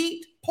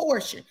 Complete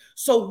portion.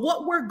 So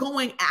what we're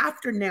going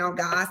after now,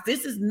 guys,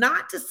 this is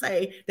not to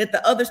say that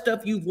the other stuff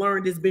you've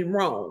learned has been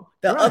wrong.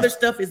 The other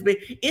stuff has been,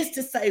 it's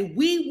to say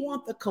we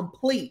want the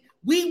complete,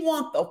 we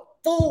want the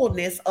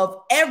fullness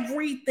of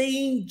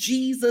everything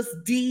Jesus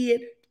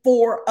did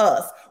for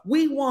us.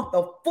 We want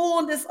the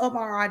fullness of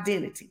our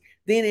identity.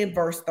 Then in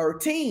verse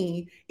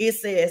 13, it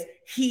says,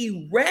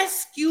 "He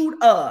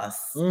rescued us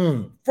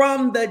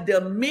from the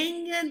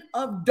dominion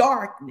of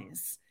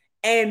darkness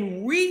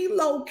and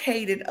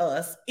relocated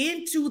us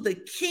into the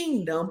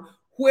kingdom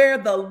where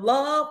the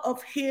love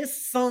of his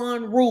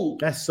son rules."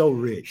 That's so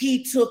rich.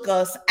 He took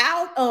us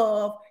out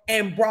of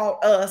and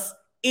brought us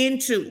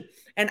into.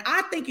 And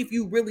I think if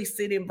you really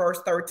sit in verse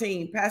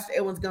 13, Pastor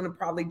Edwin's going to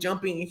probably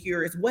jump in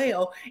here as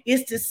well,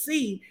 is to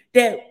see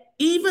that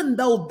even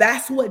though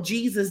that's what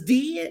Jesus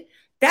did,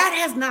 that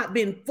has not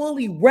been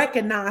fully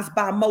recognized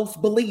by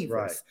most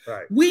believers.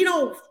 Right. We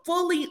don't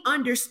fully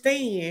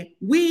understand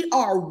we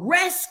are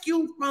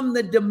rescued from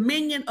the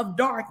dominion of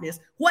darkness.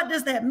 What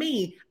does that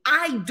mean?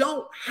 I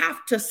don't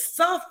have to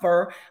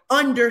suffer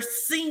under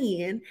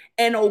sin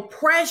and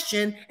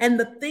oppression and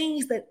the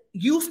things that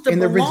used to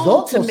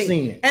belong to me.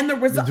 Sin. And the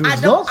results I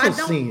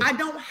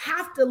don't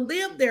have to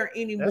live there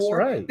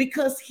anymore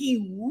because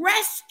he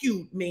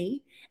rescued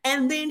me,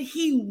 and then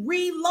he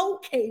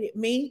relocated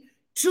me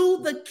to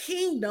the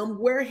kingdom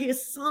where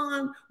his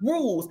son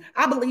rules.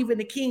 I believe in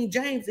the King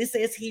James, it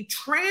says he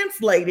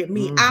translated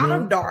me out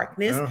of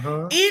darkness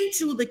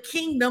into the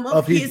kingdom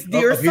of his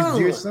dear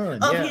son.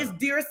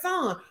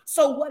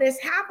 So what has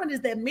happened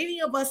is that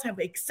many of us have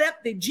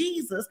accepted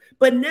Jesus,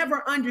 but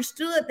never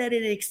understood that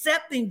in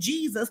accepting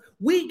Jesus,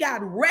 we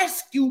got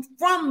rescued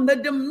from the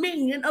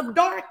dominion of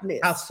darkness.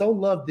 I so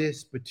love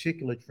this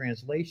particular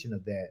translation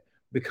of that,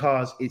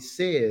 because it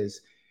says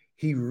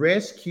he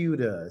rescued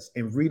us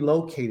and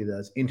relocated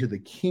us into the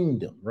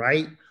kingdom,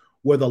 right?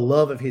 Where the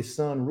love of his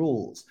son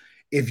rules.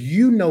 If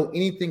you know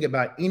anything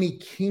about any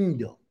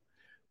kingdom,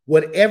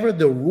 whatever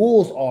the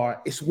rules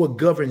are, it's what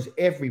governs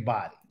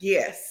everybody.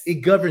 Yes. It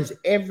governs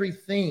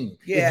everything.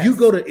 Yes.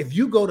 If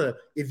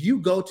you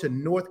go to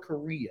North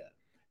Korea,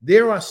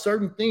 there are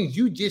certain things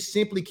you just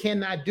simply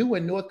cannot do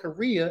in North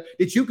Korea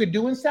that you could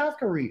do in South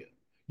Korea.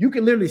 You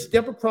can literally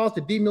step across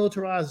the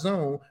demilitarized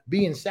zone,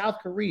 be in South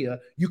Korea.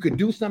 You could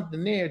do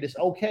something there that's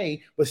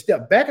okay, but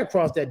step back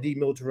across that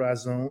demilitarized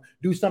zone,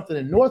 do something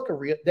in North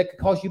Korea that could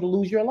cause you to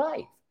lose your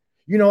life.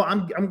 You know,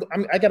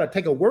 I got to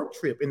take a work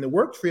trip. In the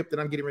work trip that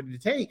I'm getting ready to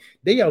take,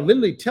 they are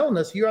literally telling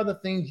us, here are the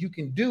things you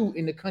can do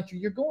in the country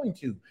you're going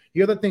to.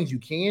 Here are the things you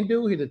can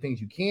do. Here are the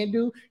things you can't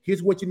do.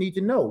 Here's what you need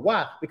to know.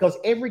 Why? Because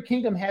every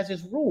kingdom has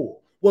its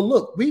rule. Well,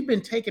 look, we've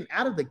been taken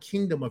out of the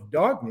kingdom of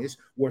darkness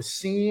where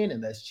sin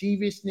and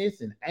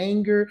lasciviousness and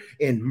anger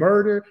and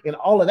murder and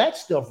all of that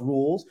stuff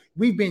rules.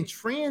 We've been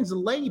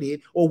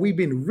translated, or we've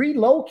been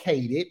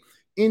relocated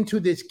into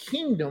this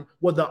kingdom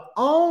where the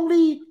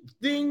only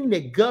thing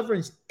that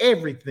governs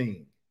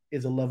everything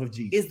is the love of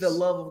Jesus. Is the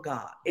love of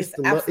God. It's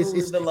the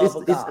absolutely the love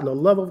of God. It's the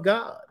love of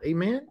God.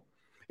 Amen.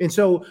 And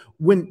so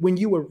when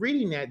you were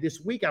reading that this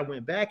week, I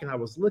went back and I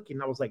was looking,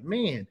 and I was like,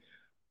 man,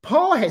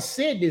 Paul has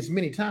said this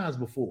many times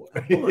before.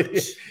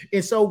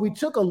 And so we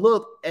took a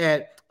look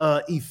at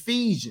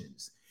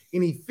Ephesians.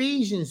 In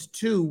Ephesians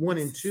 2, 1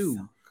 and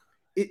 2,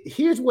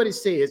 here's what it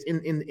says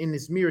in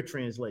this Mirror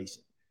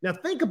translation. Now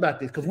think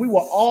about this, because we were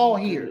all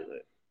here.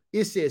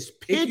 It says,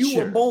 picture. If you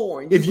were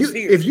born,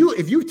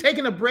 if you've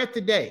taken a breath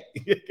today,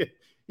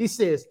 it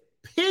says,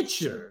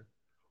 picture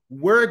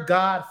where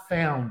God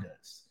found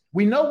us.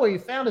 We know where he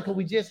found us because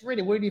we just read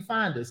it. Where did he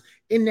find us?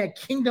 In that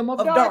kingdom of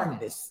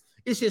darkness.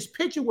 It says,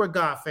 picture where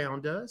God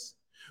found us.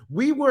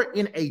 We were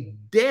in a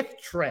death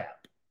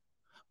trap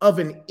of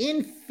an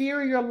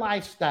inferior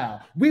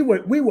lifestyle. We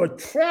were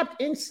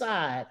trapped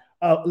inside,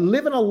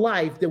 living a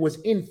life that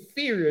was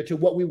inferior to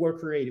what we were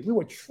created. We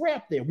were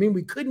trapped there. I mean,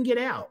 we couldn't get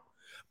out.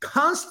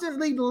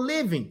 Constantly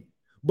living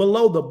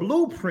below the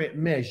blueprint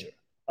measure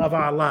of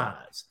our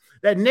lives.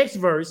 That next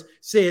verse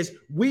says,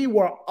 we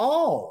were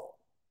all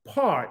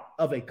part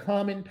of a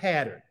common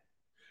pattern,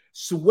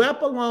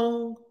 swept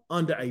along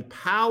under a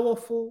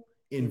powerful,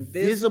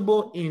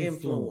 invisible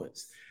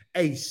influence,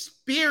 a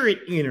spirit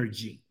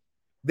energy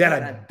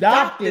that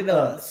adopted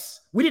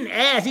us. We didn't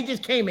ask, he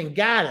just came and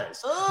got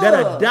us.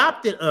 That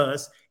adopted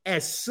us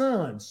as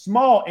sons,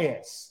 small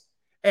s,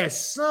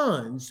 as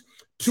sons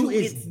to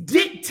its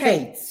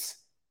dictates.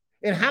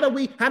 And how do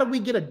we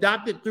get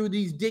adopted through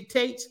these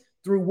dictates?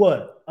 Through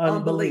what?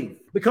 Unbelief.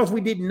 Because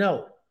we didn't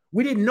know.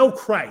 We didn't know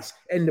Christ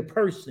and the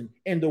person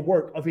and the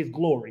work of his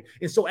glory.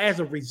 And so as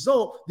a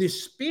result,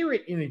 this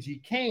spirit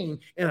energy came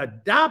and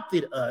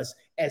adopted us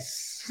as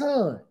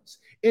sons.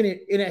 And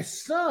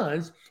as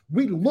sons,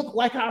 we look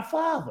like our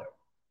father.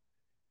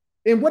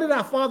 And what did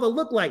our father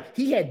look like?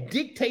 He had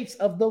dictates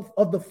of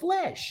the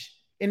flesh.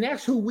 And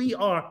that's who we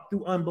are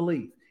through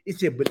unbelief. It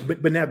said,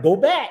 but now go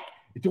back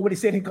to what he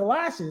said in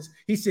Colossians.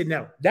 He said,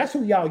 now that's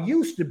who y'all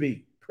used to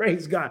be.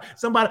 Praise God.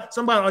 Somebody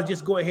will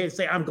just go ahead and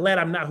say, I'm glad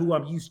I'm not who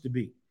I'm used to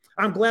be.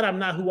 I'm glad I'm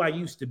not who I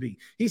used to be.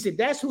 He said,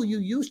 that's who you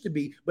used to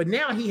be. But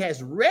now he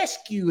has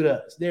rescued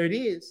us. There it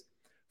is.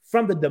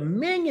 From the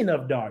dominion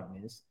of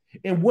darkness,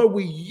 and where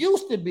we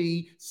used to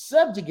be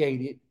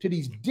subjugated to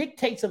these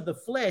dictates of the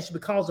flesh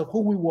because of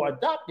who we were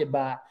adopted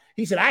by.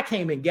 He said, I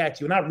came and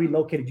got you, and I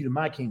relocated you to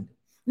my kingdom.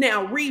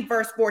 Now read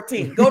verse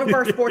 14. Go to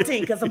verse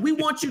 14, because we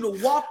want you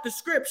to walk the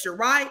scripture,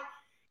 right?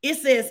 It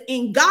says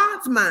in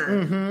God's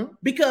mind,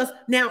 because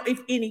now if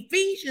in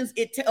Ephesians,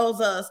 it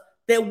tells us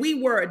that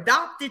we were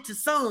adopted to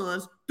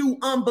sons through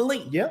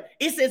unbelief. Yep.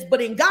 It says,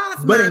 but in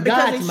God's mind,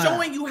 because it's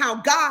showing you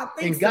how God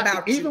thinks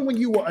about you. Even when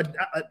you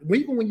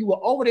were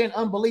over there in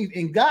unbelief,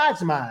 in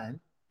God's mind,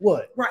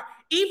 what? Right.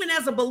 Even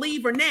as a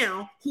believer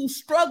now who's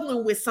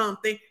struggling with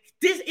something,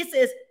 this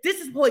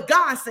is what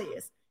God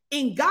says.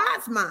 In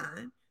God's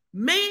mind,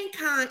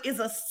 mankind is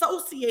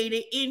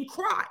associated in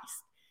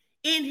Christ.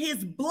 In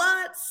his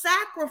blood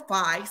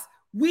sacrifice,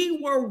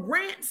 we were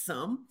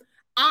ransomed.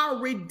 Our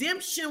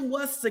redemption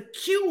was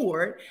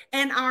secured,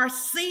 and our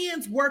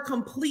sins were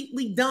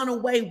completely done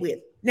away with.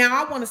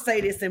 Now, I want to say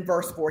this in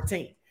verse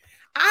 14.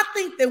 I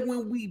think that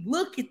when we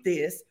look at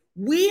this,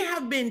 we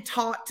have been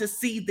taught to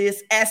see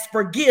this as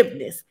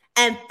forgiveness,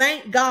 and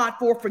thank God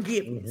for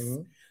forgiveness.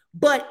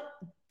 But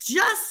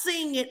just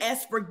seeing it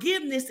as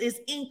forgiveness is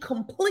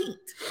incomplete.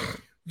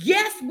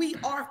 Yes, we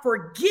are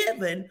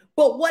forgiven,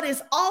 but what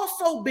has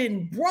also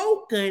been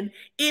broken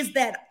is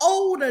that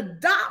old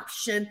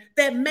adoption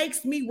that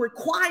makes me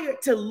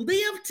required to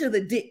live to the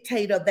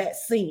dictate of that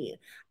sin.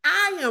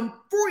 I am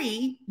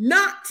free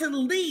not to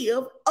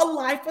live a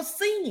life of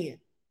sin.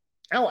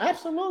 Oh,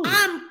 absolutely.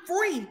 I'm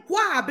free.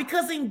 Why?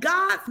 Because in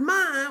God's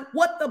mind,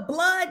 what the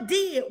blood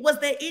did was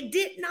that it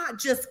did not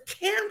just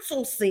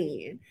cancel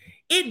sin.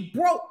 It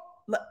broke.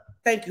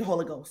 Thank you,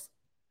 Holy Ghost.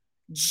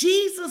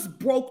 Jesus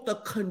broke the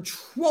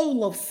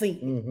control of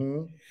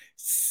sin.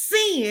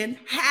 Sin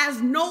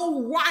has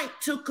no right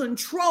to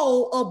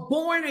control a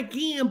born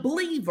again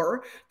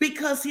believer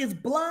because his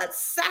blood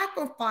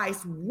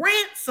sacrifice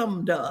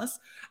ransomed us.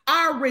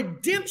 Our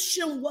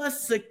redemption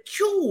was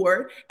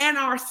secured and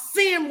our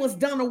sin was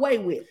done away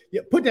with.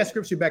 Yeah, put that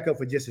scripture back up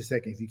for just a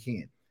second if you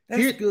can.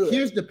 That's good.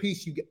 Here's the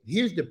piece you get.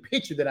 Here's the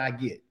picture that I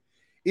get.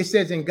 It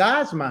says, in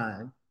God's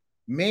mind,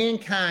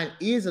 mankind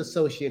is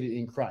associated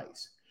in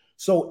Christ.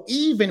 So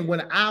even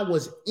when I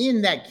was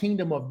in that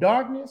kingdom of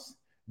darkness,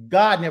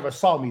 God never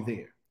saw me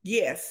there.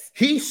 Yes.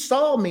 He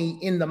saw me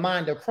in the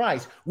mind of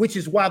Christ, which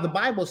is why the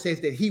Bible says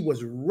that he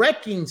was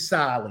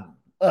reconciling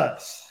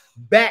us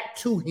back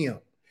to him.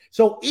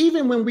 So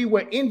even when we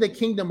were in the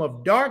kingdom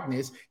of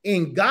darkness,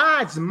 in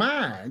God's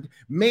mind,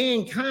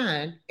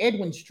 mankind,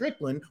 Edwin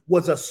Strickland,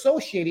 was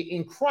associated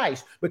in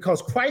Christ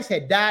because Christ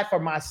had died for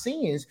my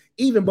sins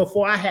even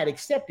before I had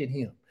accepted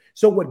him.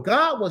 So what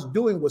God was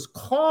doing was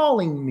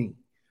calling me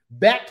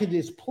back to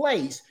this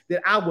place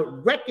that I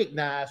would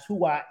recognize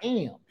who I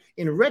am.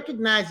 In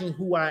recognizing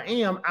who I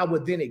am, I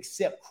would then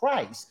accept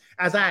Christ.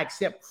 As I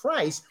accept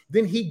Christ,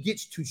 then he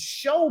gets to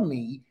show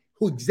me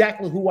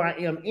exactly who I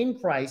am in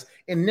Christ.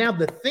 And now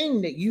the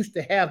thing that used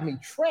to have me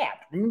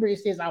trapped, remember it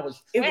says I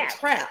was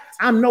trapped.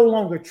 I'm no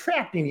longer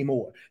trapped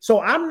anymore.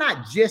 So I'm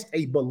not just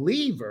a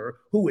believer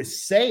who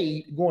is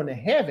saved going to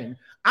heaven.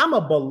 I'm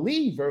a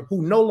believer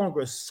who no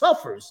longer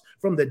suffers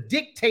from the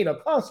dictator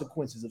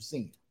consequences of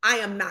sin. I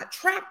am not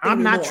trapped anymore.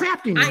 I'm not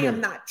trapped anymore. I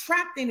am not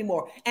trapped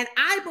anymore. And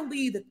I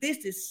believe that this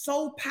is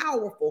so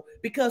powerful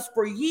because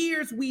for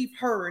years we've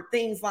heard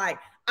things like,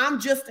 I'm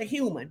just a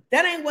human.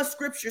 That ain't what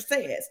scripture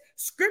says.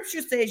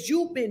 Scripture says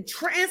you've been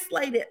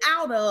translated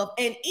out of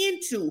and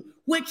into,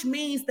 which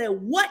means that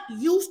what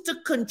used to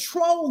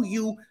control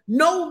you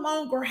no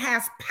longer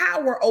has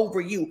power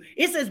over you.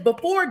 It says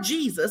before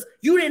Jesus,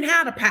 you didn't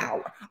have the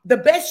power. The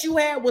best you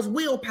had was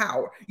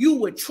willpower. You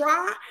would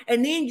try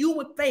and then you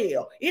would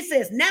fail. It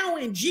says now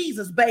in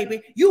Jesus,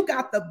 baby, you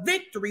got the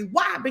victory.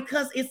 Why?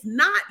 Because it's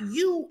not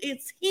you,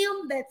 it's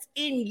him that's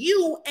in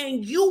you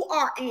and you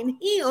are in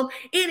him.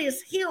 It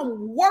is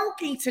him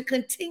working to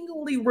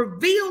continually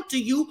reveal to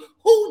you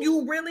who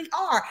you really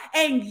are.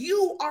 And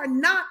you are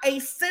not a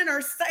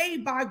sinner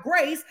saved by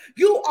grace.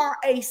 You are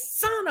a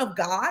son of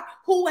God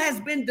who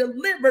has been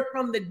delivered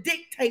from the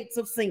dictates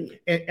of sin.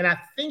 And I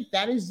think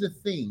that is the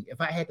thing,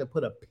 if I had to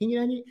put an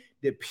opinion on it,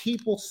 that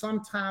people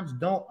sometimes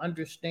don't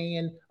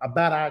understand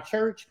about our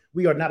church.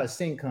 We are not a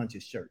sin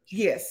conscious church.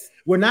 Yes.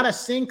 We're not a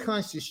sin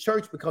conscious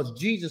church because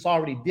Jesus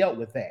already dealt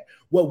with that.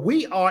 What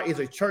we are is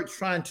a church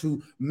trying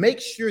to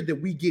make sure that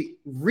we get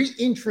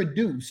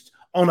reintroduced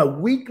on a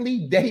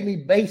weekly, daily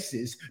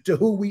basis to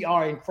who we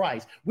are in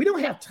Christ. We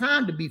don't have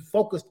time to be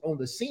focused on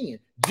the sin.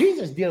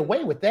 Jesus did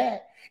away with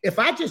that. If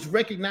I just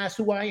recognize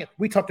who I am,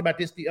 we talked about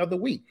this the other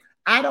week.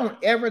 I don't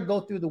ever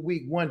go through the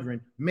week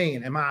wondering,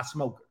 man, am I a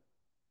smoker?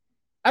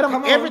 I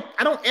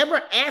don't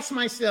ever ask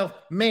myself,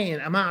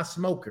 man, am I a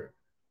smoker?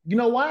 You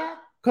know why?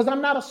 Because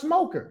I'm not a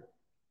smoker.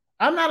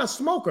 I'm not a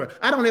smoker.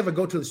 I don't ever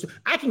go to the store.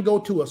 I can go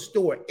to a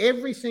store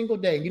every single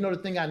day. You know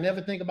the thing I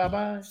never think about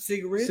buying?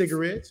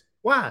 Cigarettes.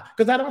 Why?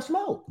 Because I don't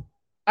smoke.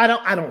 I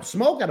don't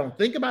smoke. I don't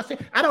think about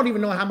it. I don't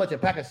even know how much a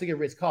pack of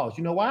cigarettes costs.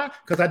 You know why?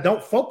 Because I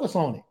don't focus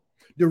on it.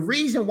 The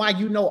reason why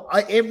you know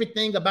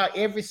everything about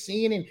every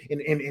sin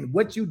and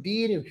what you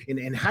did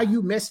and how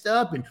you messed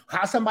up and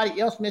how somebody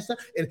else messed up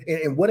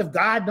and what if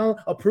God don't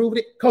approve of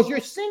it? Because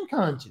you're sin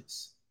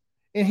conscious.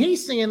 And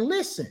he's saying,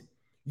 listen,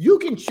 you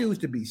can choose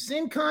to be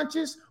sin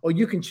conscious or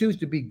you can choose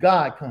to be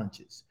God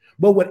conscious.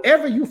 But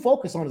whatever you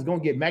focus on is going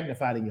to get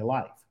magnified in your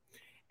life.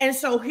 And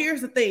so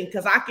here's the thing,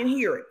 because I can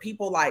hear it.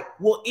 People like,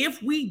 well,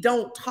 if we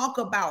don't talk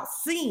about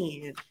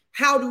sin,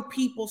 how do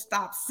people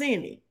stop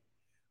sinning?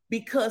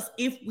 Because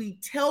if we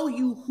tell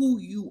you who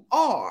you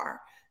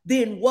are,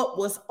 then what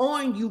was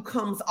on you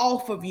comes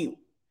off of you.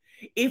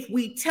 If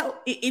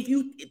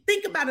you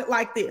think about it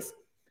like this,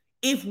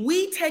 if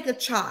we take a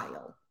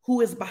child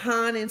who is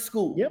behind in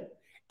school,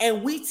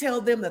 and we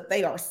tell them that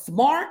they are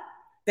smart,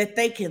 that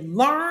they can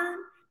learn,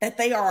 that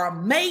they are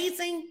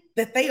amazing,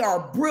 that they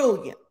are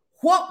brilliant,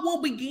 what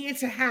will begin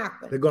to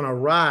happen? They're going to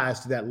rise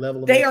to that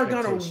level of They are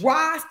going to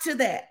rise to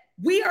that.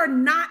 We are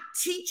not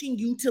teaching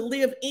you to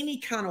live any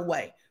kind of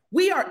way.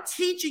 We are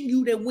teaching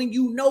you that when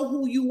you know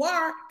who you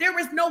are, there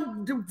is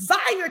no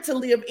desire to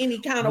live any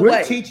kind of way.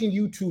 We're teaching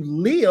you to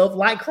live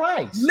like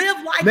Christ. Live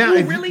like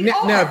you really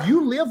are. Now, if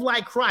you live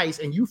like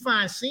Christ and you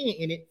find sin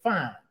in it,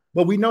 fine.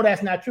 But we know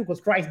that's not true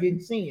because Christ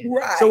didn't sin.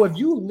 Right. So if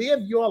you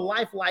live your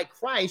life like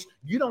Christ,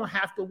 you don't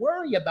have to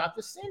worry about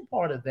the sin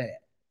part of that.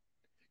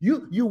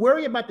 You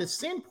worry about the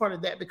sin part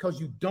of that because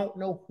you don't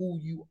know who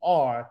you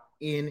are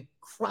in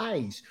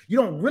Christ. You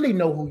don't really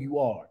know who you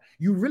are.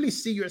 You really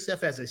see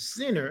yourself as a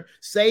sinner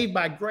saved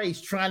by grace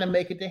trying to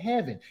make it to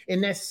heaven.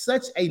 And that's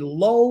such a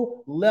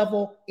low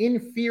level,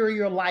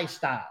 inferior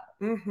lifestyle.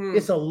 Mm-hmm.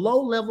 It's a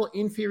low-level,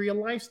 inferior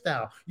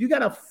lifestyle. You got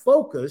to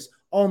focus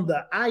on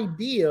the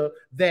idea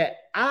that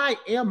I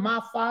am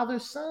my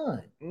father's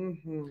son.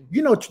 Mm-hmm.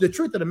 You know, the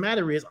truth of the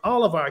matter is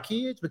all of our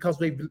kids, because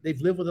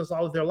they've lived with us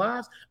all of their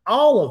lives,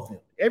 all of them,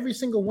 every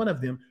single one of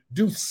them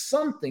do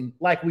something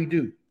like we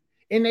do.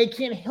 And they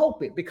can't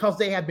help it because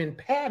they have been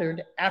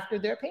patterned after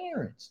their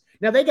parents.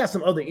 Now, they got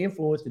some other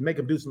influence to make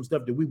them do some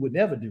stuff that we would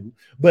never do.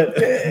 But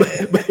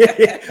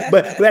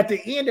at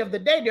the end of the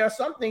day, there are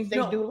some things they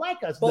do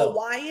like us. But though.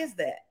 why is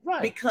that?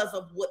 Right. Because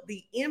of what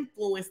the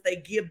influence they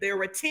give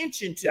their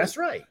attention to. That's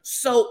right.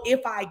 So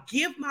if I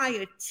give my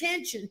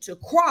attention to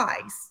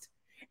Christ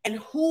and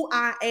who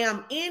I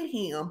am in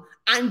him,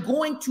 I'm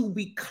going to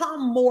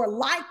become more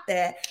like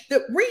that.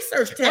 The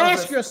research tells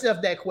us. Ask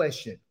yourself that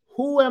question.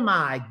 Who am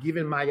I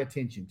giving my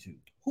attention to?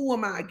 Who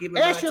am I giving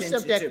my attention to? Ask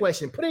yourself that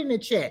question. Put it in the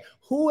chat.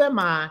 Who am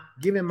I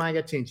giving my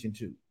attention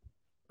to?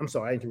 I'm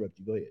sorry, I interrupted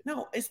you. Go ahead.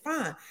 No, it's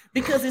fine.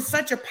 Because it's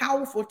such a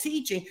powerful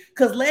teaching.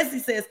 Because Leslie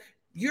says,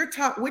 we're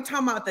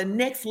talking about the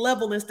next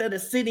level instead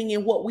of sitting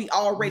in what we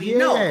already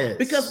know.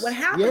 Because what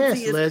happens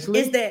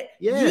is that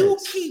you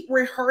keep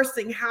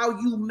rehearsing how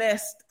you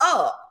messed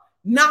up,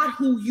 not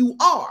who you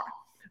are.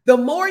 The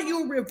more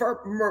you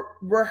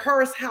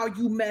rehearse how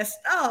you messed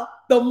up,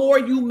 the more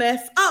you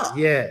mess up.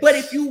 Yes. But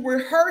if you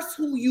rehearse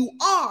who you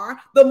are,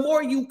 the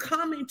more you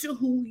come into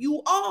who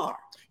you are.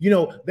 You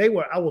know,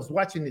 I was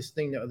watching this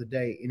thing the other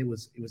day, and it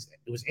was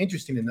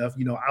interesting enough.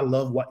 You know, I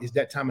love it's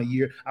that time of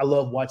year. I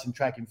love watching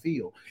track and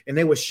field. And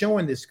they were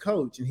showing this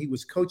coach, and he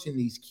was coaching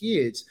these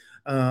kids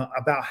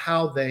about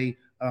how they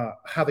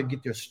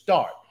get their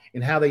start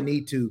and how they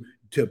need to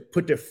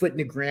put their foot in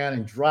the ground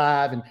and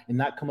drive and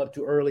not come up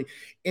too early.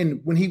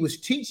 And when he was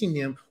teaching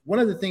them, one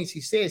of the things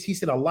he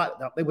said a lot,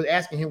 they were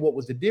asking him what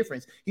was the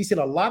difference. He said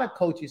a lot of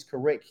coaches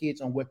correct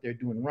kids on what they're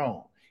doing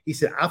wrong. He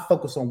said, I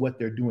focus on what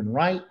they're doing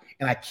right,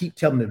 and I keep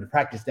telling them to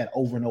practice that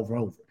over and over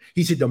and over.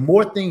 He said, the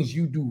more things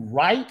you do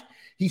right,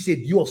 he said,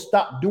 you'll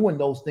stop doing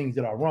those things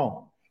that are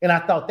wrong. And I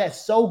thought that's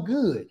so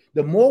good.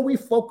 The more we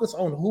focus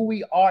on who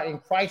we are in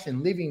Christ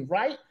and living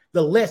right,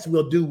 the less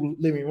we'll do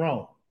living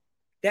wrong.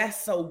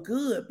 That's so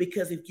good,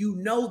 because if you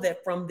know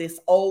that from this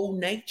old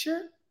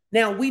nature,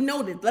 now we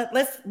know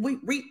that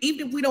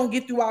even if we don't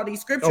get through all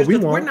these scriptures,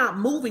 because we're not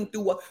moving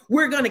through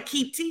we're going to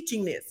keep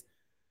teaching this.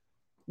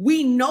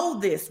 We know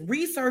this.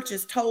 Research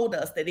has told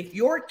us that if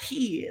your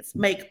kids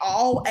make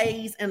all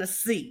A's and a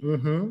C,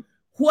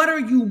 what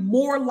are you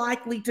more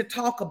likely to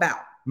talk about?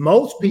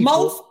 Most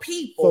people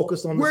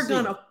focus on the C. We're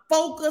going to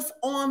focus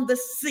on the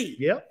C.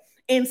 Yep.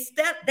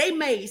 Instead, they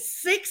made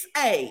 6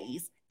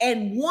 A's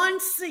and 1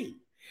 C.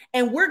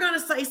 And we're going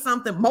to say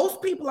something.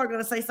 Most people are going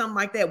to say something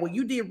like that. Well,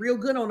 you did real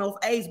good on those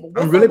A's, but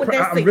what's up with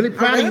that C? I'm really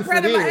proud of you for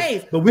this.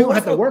 A's. But we're going to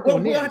have to work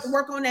on this. We'll have to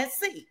work on that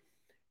C.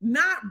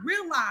 Not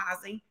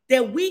realizing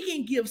that we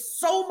can give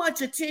so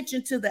much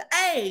attention to the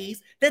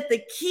A's that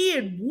the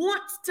kid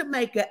wants to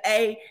make an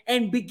A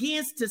and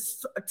begins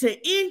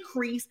to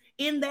increase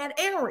in that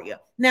area.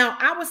 Now,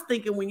 I was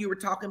thinking when you were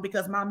talking,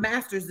 because my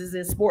master's is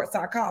in sports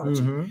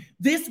psychology.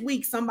 This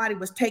week, somebody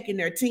was taking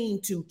their team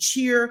to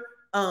cheer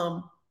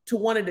to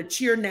one of the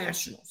cheer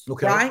nationals,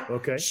 right?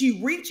 Okay.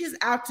 She reaches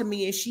out to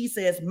me and she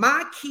says,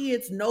 my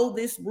kids know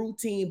this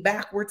routine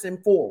backwards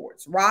and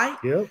forwards, right?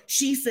 Yep.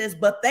 She says,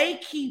 but they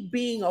keep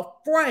being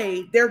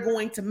afraid they're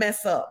going to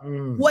mess up.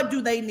 What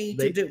do they need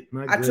to do?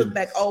 I took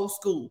back old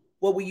school,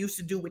 what we used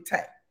to do with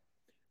tape.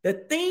 The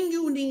thing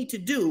you need to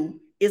do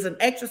is an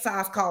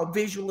exercise called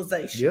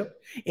visualization. Yep.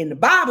 In the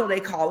Bible,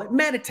 they call it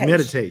meditation.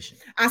 Meditation.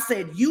 I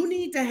said, you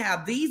need to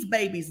have these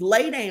babies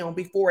lay down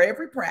before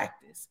every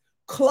practice,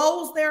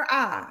 close their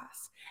eyes,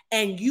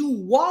 and you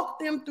walk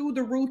them through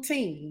the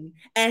routine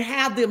and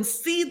have them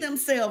see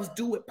themselves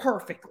do it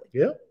perfectly.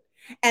 Yep.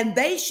 And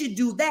they should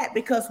do that,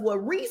 because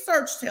what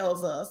research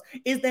tells us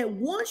is that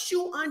once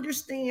you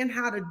understand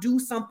how to do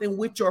something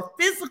with your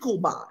physical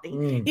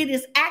body, it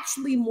is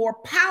actually more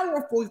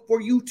powerful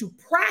for you to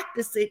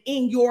practice it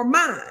in your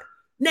mind.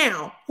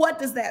 Now, what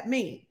does that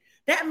mean?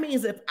 That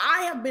means if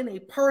I have been a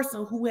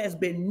person who has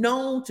been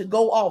known to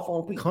go off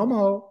on people, come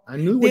on, I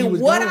knew where then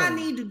was what going. I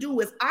need to do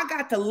is I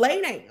got to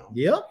lay down.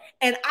 Yep.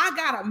 And I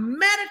got to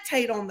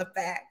meditate on the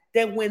fact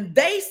that when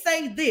they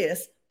say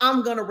this,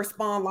 I'm going to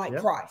respond like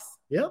Christ.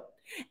 Yep.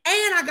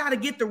 And I got to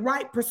get the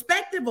right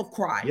perspective of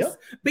Christ,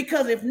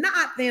 because if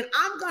not, then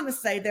I'm going to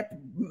say that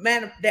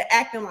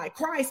acting like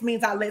Christ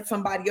means I let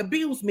somebody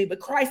abuse me, but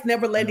Christ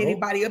never let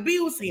anybody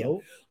abuse him.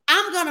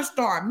 I'm going to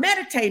start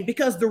meditating,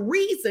 because the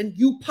reason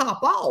you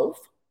pop off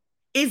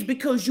is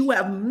because you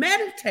have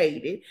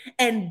meditated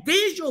and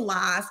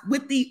visualized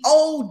with the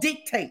old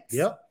dictates.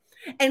 Yep.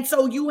 And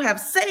so you have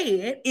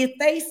said, if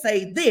they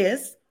say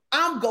this,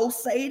 I'm going to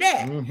say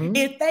that.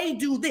 If they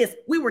do this,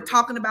 we were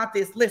talking about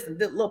this. Listen,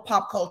 the little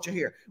pop culture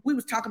here. We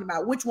was talking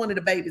about which one of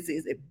the babies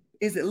is it?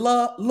 Is it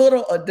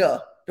little or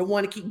duh? The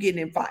one that keep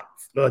getting in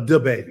fights. Duh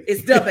baby.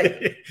 It's duh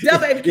baby. Duh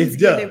baby keeps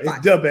getting in fights.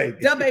 It's duh baby.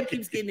 Duh baby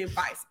keeps getting in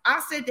fights.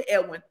 I said to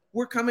Edwin,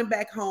 we're coming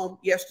back home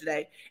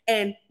yesterday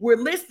and we're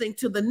listening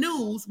to the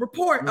news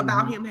report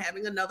about him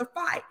having another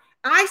fight.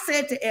 I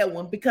said to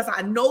Edwin, because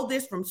I know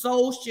this from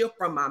Soul Shift,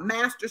 from my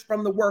masters,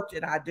 from the work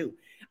that I do.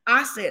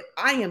 I said,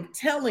 I am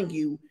telling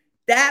you,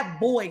 that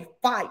boy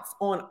fights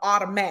on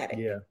automatic.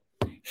 Yeah.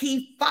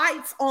 He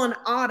fights on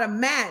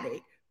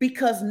automatic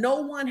because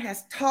no one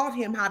has taught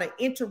him how to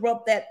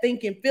interrupt that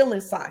thinking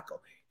feeling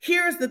cycle.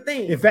 Here's the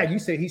thing. In fact, you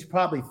said he's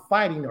probably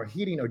fighting or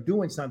hitting or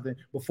doing something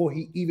before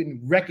he even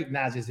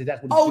recognizes that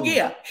that's what he's doing.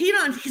 Yeah.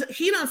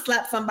 He done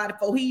slapped somebody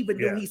before he even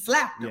knew he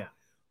slapped him. Yeah.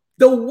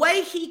 The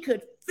way he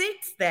could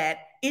fix that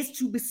is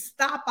to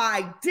stop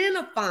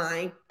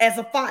identifying as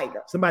a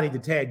fighter. Somebody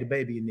need to tag the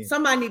baby in there.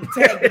 Somebody need to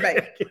tag the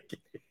baby.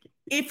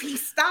 If he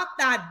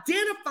stopped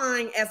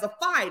identifying as a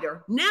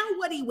fighter, now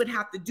what he would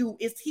have to do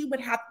is he would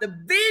have to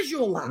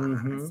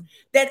visualize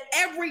that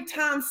every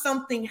time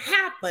something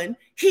happened,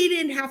 he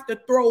didn't have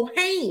to throw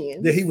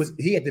hands. That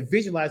he had to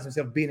visualize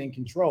himself being in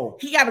control.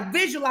 He got to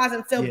visualize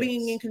himself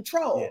being in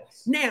control.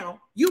 Yes. Now,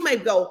 you may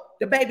go,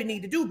 the baby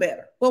need to do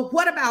better. But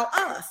what about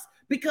us?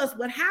 Because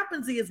what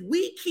happens is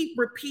we keep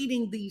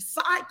repeating these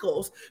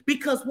cycles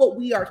because what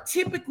we are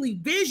typically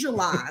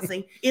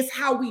visualizing is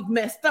how we've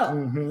messed up.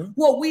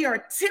 What we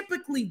are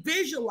typically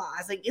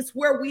visualizing is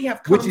where we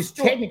have come Which is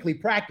technically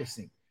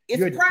practicing.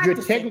 You're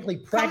technically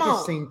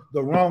practicing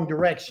the wrong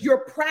direction.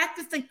 You're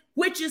practicing,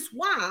 which is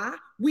why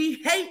we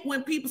hate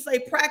when people say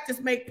practice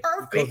make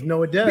perfect. Because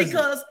no, it doesn't.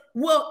 Because,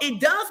 well, it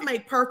does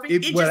make perfect.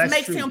 It just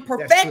makes him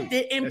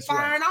perfected in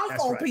firing off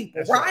on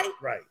people, right?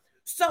 Right.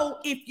 So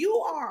if you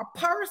are a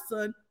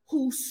person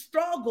who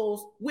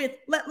struggles with,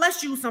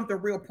 let's use something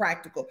real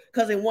practical,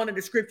 because in one of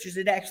the scriptures,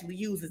 it actually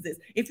uses this.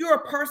 If you're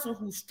a person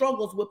who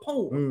struggles with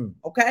porn,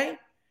 okay,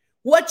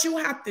 what you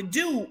have to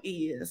do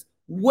is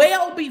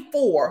well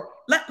before,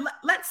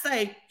 let's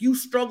say you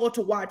struggle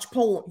to watch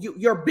porn,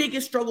 your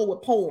biggest struggle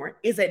with porn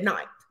is at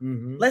night.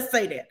 Let's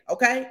say that,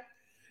 okay?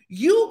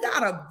 You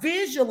got to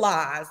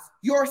visualize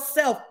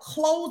yourself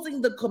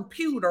closing the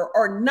computer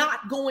or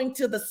not going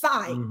to the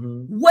site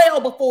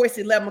well before it's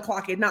 11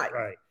 o'clock at night.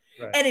 Right.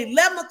 At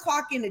 11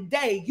 o'clock in the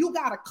day, you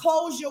got to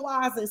close your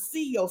eyes and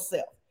see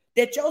yourself.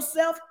 That your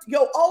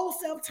old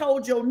self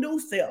told your new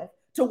self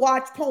to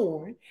watch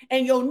porn,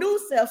 and your new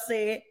self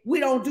said, we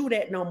don't do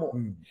that no more.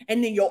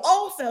 And then your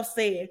old self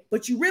said,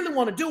 but you really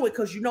want to do it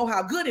because you know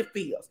how good it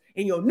feels.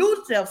 And your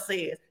new self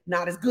says,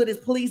 not as good as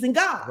pleasing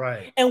God.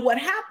 Right. And what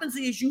happens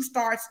is you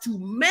start to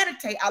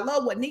meditate. I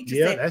love what Nietzsche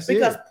said,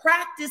 because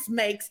practice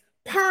makes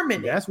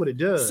permanent. That's what it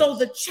does. So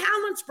the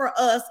challenge for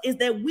us is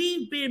that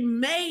we've been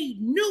made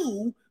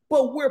new,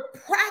 but we're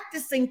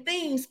practicing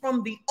things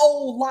from the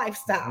old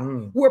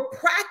lifestyle. We're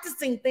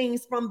practicing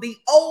things from the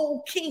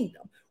old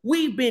kingdom.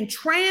 We've been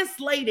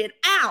translated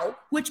out,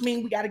 which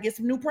means we got to get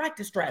some new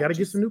practice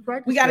strategies.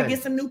 We got to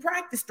get some new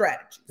practice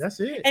strategies.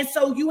 That's it. And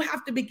so you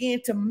have to begin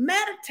to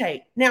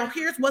meditate. Now,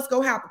 here's what's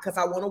going to happen, because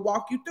I want to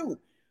walk you through.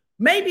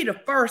 Maybe the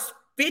first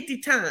 50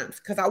 times,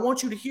 because I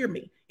want you to hear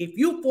me. If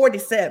you're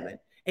 47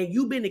 and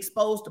you've been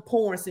exposed to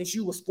porn since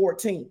you was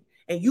 14,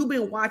 and you've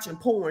been watching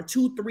porn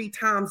 2-3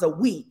 times a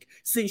week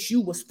since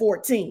you was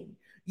 14,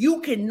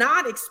 you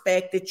cannot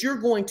expect that you're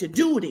going to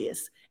do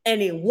this and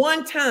in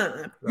one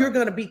time you're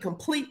going to be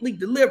completely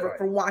delivered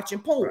from watching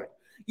porn.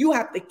 You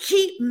have to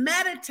keep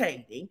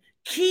meditating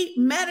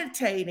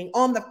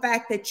on the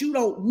fact that you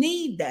don't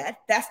need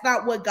that. That's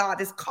not what God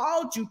has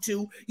called you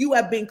to. You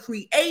have been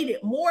created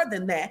more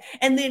than that.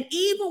 And then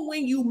even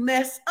when you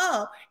mess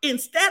up,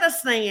 instead of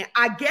saying,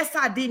 I guess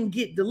I didn't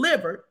get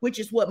delivered, which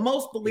is what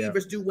most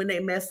believers do when they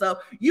mess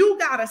up, you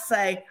got to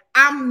say,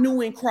 I'm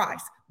new in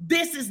Christ.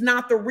 This is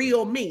not the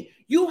real me.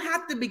 You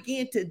have to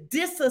begin to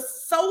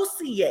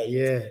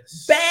disassociate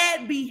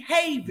bad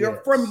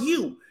behavior from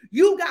you.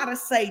 You got to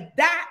say,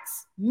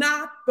 that's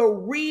not the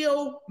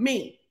real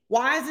me.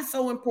 Why is it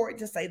so important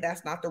to say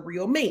that's not the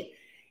real me?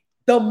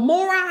 The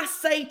more I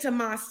say to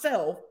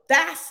myself,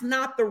 that's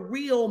not the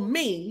real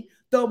me,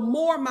 the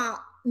more my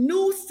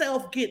new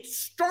self gets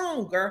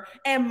stronger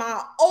and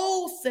my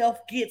old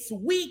self gets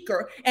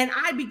weaker. And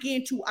I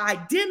begin to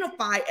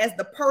identify as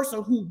the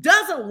person who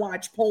doesn't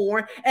watch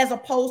porn as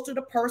opposed to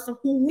the person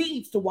who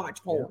needs to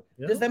watch porn.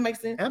 Does that make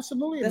sense?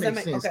 Absolutely. It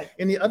makes sense. Okay.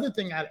 And the other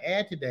thing I'd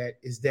add to that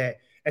is that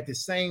at the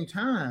same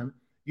time,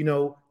 you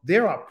know,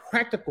 there are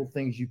practical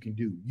things you can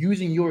do.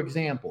 Using your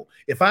example,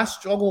 if I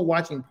struggle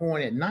watching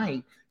porn at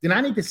night, then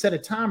I need to set a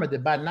timer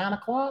that by 9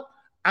 o'clock,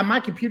 my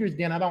computer's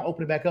down. I don't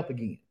open it back up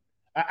again.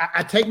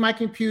 I take my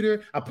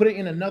computer, I put it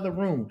in another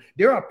room.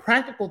 There are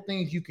practical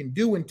things you can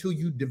do until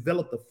you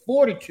develop the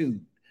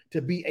fortitude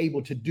to be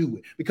able to do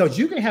it, because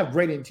you can have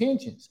great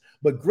intentions,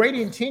 but great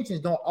intentions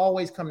don't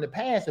always come to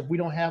pass if we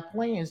don't have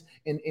plans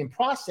and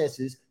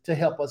processes to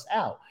help us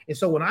out. And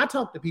so when I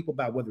talk to people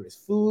about whether it's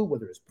food,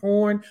 whether it's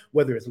porn,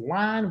 whether it's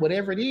lying,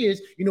 whatever it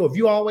is, you know, if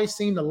you always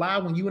seem to lie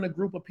when you're in a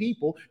group of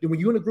people, then when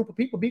you're in a group of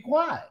people, be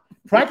quiet.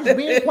 Practice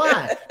being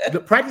quiet. The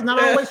practice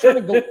not always trying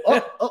to go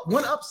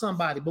up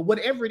somebody, but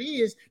whatever it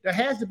is, there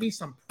has to be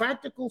some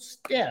practical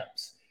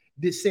steps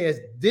that says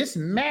this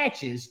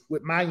matches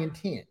with my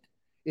intent.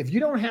 If you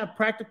don't have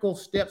practical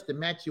steps to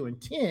match your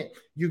intent,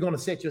 you're going to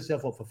set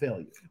yourself up for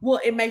failure. Well,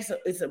 it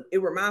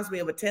reminds me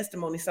of a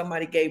testimony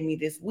somebody gave me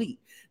this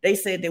week. They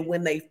said that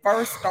when they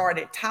first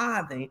started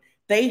tithing,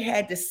 they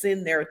had to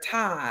send their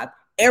tithe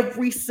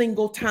every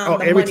single time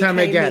the every money time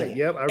came they got in. it.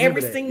 Yep, I remember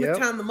every that. single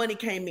time the money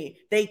came in.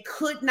 They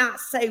could not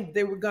say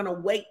they were going to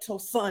wait till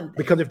Sunday.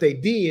 Because if they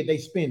did, they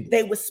spend it.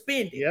 They would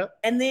spend it. Yep.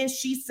 And then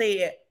she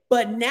said,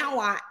 but now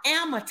I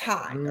am a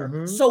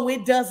tither, so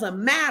it doesn't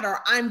matter.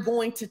 I'm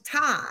going to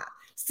tithe.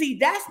 See,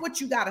 that's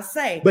what you got to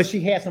say. But she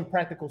had some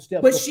practical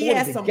steps. But she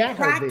has some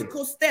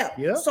practical steps.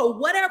 Yep. So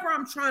whatever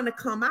I'm trying to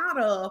come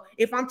out of,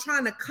 if I'm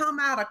trying to come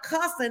out of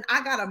cussing,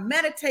 I got to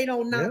meditate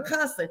on not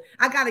cussing.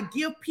 I got to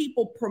give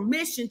people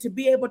permission to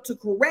be able to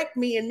correct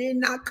me and then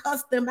not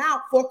cuss them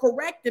out for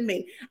correcting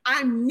me.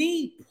 I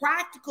need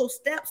practical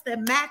steps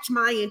that match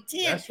my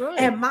intent. That's right.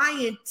 And my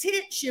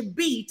intent should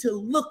be to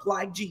look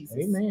like Jesus.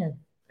 Amen.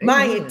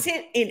 My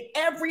intent in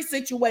every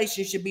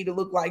situation should be to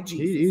look like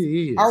Jesus.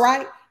 He is. All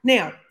right.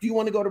 Now, do you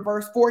want to go to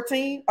verse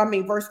 14?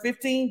 Verse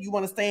 15. You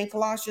want to stay in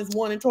Colossians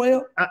 1 and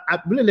 12?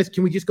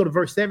 Can we just go to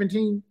verse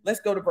 17? Let's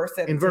go to verse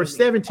 17. In verse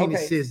 17, It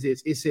says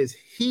this. It says,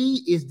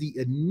 he is the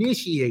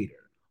initiator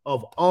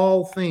of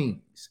all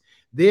things.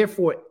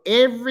 Therefore,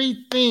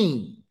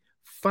 everything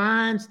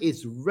finds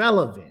its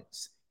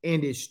relevance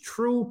and its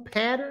true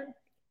pattern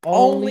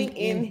only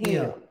in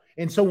him.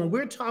 And so when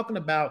we're talking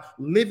about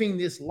living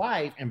this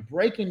life and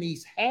breaking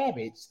these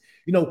habits,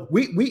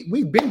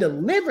 we've been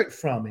delivered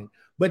from it,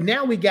 but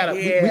now we've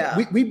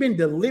been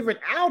delivered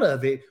out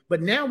of it,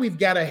 but now we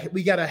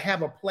gotta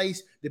have a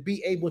place to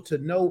be able to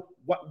know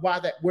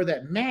where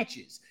that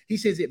matches. He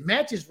says it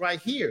matches right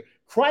here.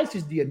 Christ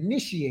is the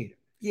initiator.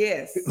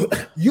 Yes.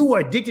 You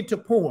are addicted to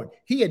porn.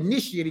 He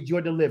initiated your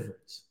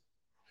deliverance.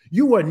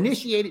 You were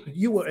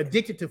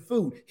addicted to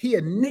food. He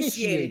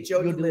initiated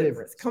your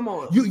deliverance. Come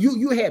on.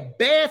 You had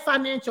bad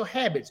financial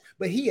habits,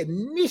 but he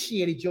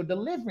initiated your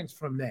deliverance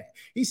from that.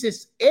 He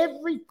says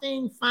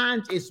everything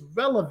finds its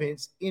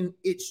relevance in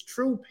its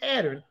true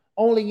pattern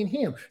only in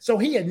him. So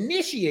he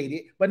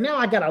initiated, but now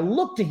I got to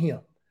look to him.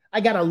 I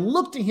got to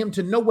look to him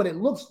to know what it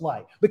looks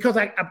like, because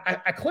I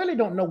clearly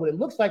don't know what it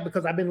looks like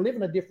because I've been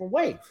living a different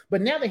way. But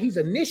now that he's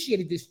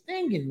initiated this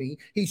thing in me,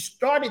 he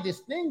started this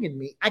thing in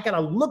me, I got to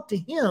look to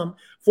him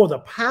for the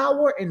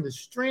power and the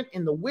strength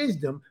and the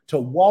wisdom to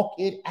walk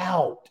it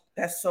out.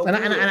 That's so and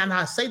good. And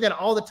I say that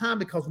all the time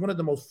because one of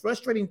the most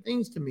frustrating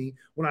things to me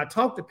when I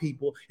talk to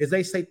people is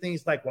they say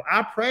things like, well,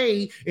 I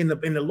prayed and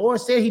the Lord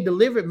said he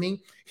delivered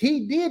me.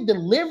 He did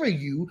deliver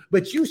you,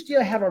 but you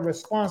still have a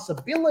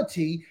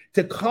responsibility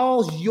to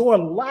cause your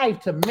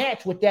life to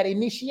match with that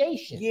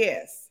initiation.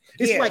 Yes.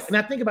 It's like, and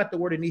I think about the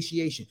word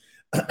initiation.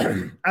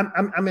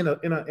 I'm in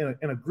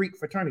a Greek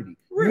fraternity.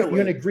 Really?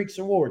 You're in a Greek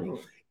sorority.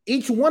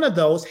 Each one of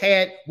those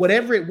had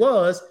whatever it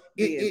was,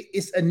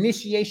 it's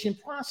initiation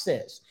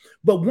process.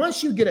 But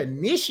once you get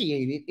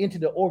initiated into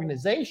the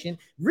organization,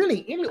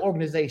 really any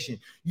organization,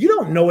 you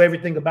don't know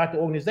everything about the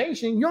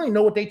organization. You only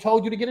know what they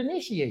told you to get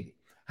initiated.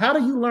 How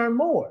do you learn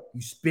more?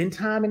 You spend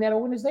time in that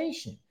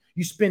organization.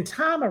 You spend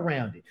time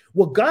around it.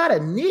 Well, God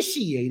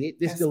initiated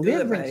this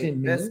deliverance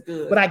in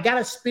me, but I got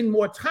to spend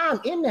more time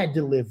in that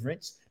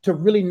deliverance to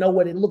really know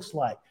what it looks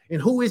like.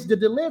 And who is the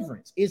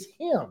deliverance? It's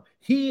him.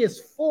 He is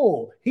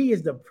full. He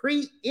is the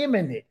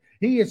preeminent.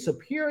 He is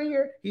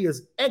superior. He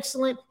is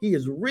excellent. He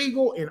is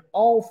regal in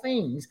all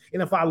things.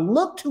 And if I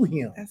look to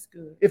him, that's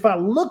good. If I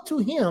look to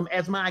him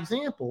as my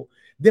example,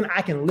 then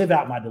I can live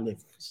out my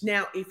deliverance.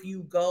 Now, if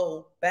you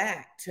go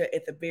back to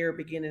at the very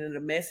beginning of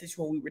the message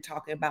when we were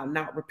talking about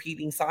not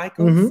repeating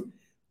cycles,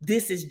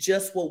 this is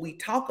just what we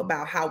talk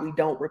about, how we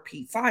don't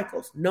repeat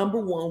cycles. Number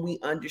one, we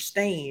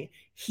understand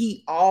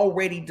he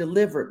already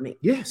delivered me.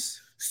 Yes.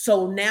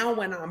 So now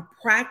when I'm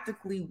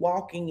practically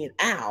walking it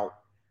out,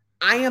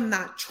 I am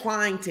not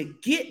trying to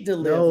get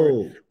delivered.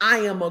 No. I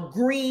am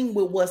agreeing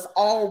with what's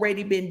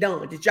already been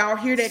done. Did y'all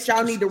hear that?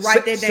 Y'all need to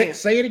write that down.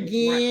 Say it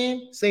again.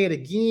 Right. Say it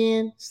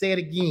again. Say it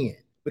again.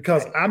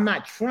 Because I'm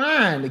not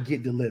trying to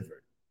get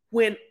delivered.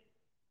 When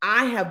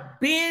I have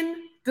been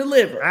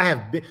delivered. I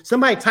have been.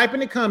 Somebody type in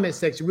the comment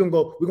section. We're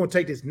gonna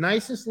take this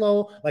nice and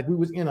slow, like we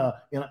was in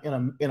a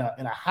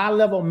high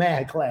level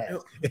math class,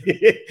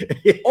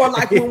 or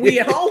like when we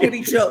at home with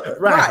each other.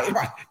 Right.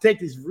 Take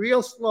this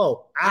real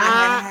slow.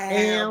 I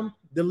am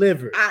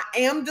delivered. I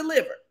am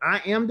delivered.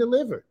 I am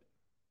delivered.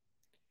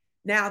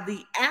 Now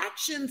the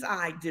actions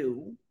I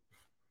do,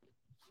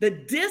 the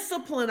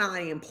discipline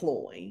I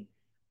employ,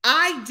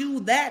 I do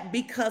that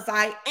because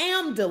I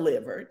am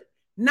delivered.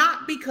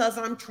 Not because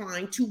I'm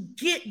trying to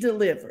get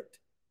delivered.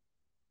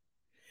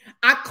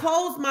 I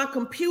close my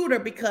computer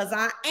because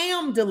I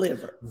am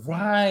delivered.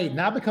 Right.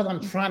 Not because I'm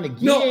trying to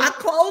get. No, I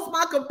close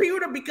my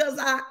computer because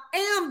I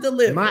am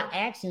delivered. My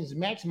actions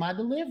match my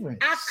deliverance.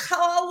 I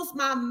close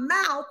my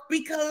mouth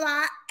because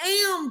I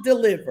am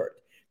delivered.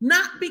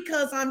 Not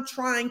because I'm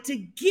trying to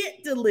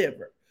get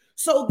delivered.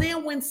 So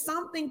then when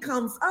something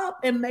comes up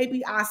and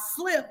maybe I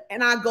slip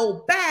and I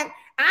go back,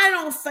 I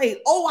don't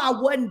say, oh, I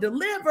wasn't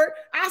delivered.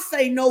 I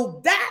say,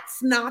 no,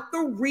 that's not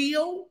the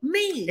real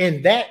me.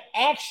 And that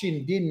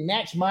action didn't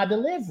match my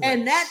deliverance.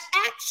 And that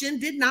action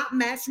did not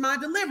match my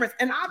deliverance.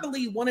 And I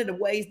believe one of the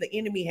ways the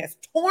enemy has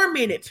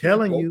tormented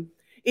people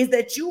is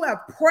that you have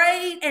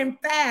prayed and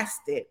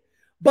fasted,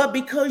 but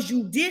because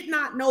you did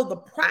not know the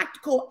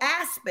practical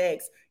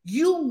aspects,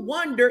 you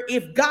wonder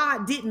if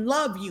God didn't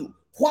love you.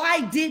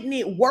 Why didn't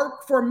it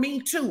work for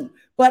me too?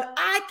 But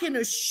I can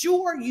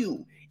assure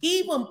you,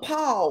 even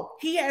Paul,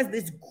 he has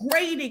this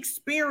great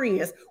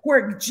experience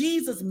where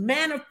Jesus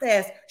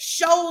manifests,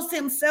 shows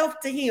himself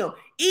to him.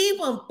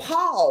 Even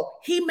Paul,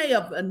 he may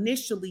have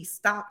initially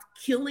stopped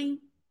killing,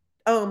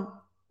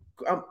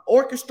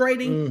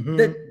 orchestrating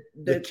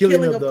the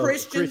killing of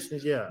Christians,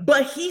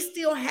 but he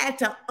still had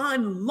to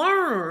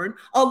unlearn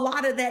a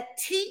lot of that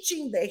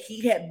teaching that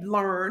he had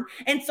learned.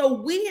 And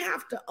so we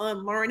have to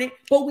unlearn it,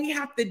 but we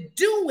have to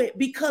do it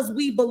because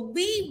we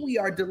believe we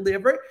are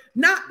delivered,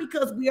 not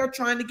because we are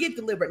trying to get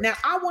delivered. Now,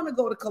 I want to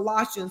go to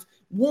Colossians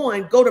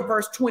 1, go to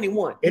verse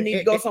 21. You need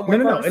to go somewhere.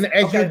 No. And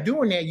as you're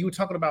doing that, you were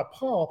talking about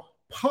Paul.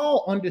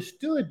 Paul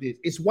understood this.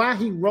 It's why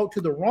he wrote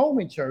to the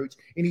Roman church,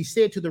 and he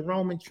said to the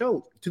Roman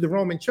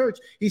church,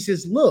 he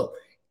says, look,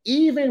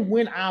 even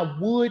when I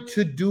would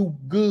to do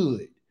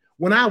good,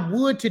 when I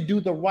would to do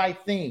the right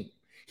thing,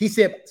 he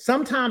said,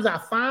 sometimes I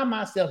find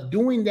myself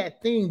doing that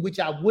thing which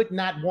I would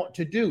not want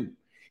to do.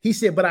 He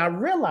said, but I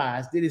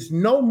realized that it's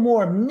no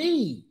more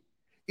me.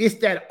 It's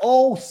that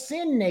old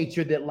sin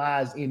nature that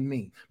lies in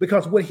me.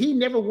 Because what he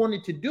never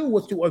wanted to do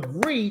was to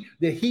agree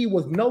that he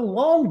was no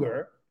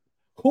longer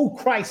who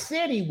Christ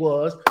said he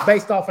was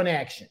based off an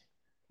action.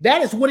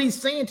 That is what he's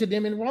saying to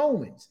them in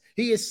Romans.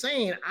 He is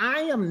saying,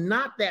 I am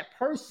not that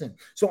person.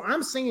 So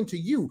I'm saying to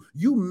you,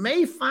 you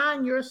may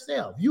find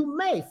yourself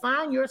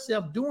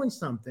doing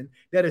something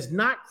that is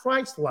not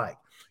Christ-like.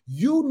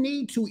 You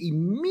need to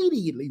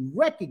immediately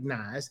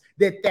recognize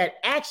that that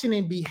action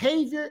and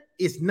behavior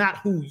is not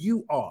who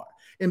you are.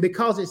 And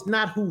because it's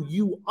not who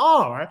you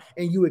are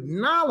and you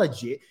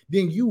acknowledge it,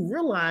 then you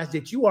realize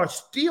that you are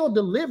still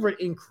delivered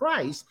in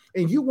Christ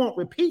and you won't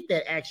repeat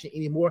that action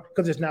anymore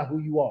because it's not who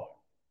you are.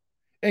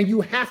 And you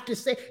have to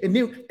say, and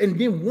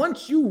then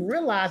once you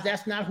realize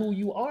that's not who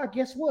you are,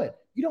 guess what?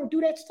 You don't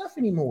do that stuff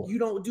anymore. You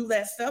don't do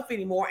that stuff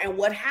anymore. And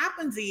what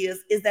happens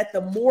is that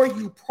the more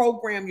you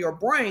program your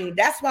brain,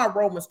 that's why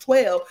Romans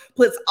 12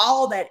 puts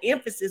all that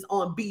emphasis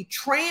on be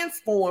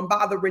transformed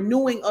by the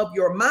renewing of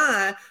your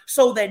mind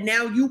so that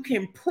now you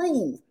can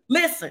prove.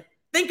 Listen,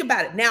 think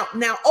about it.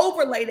 Now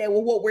overlay that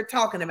with what we're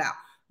talking about.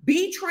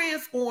 Be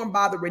transformed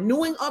by the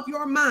renewing of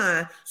your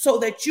mind so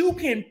that you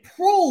can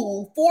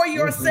prove for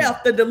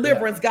yourself the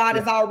deliverance God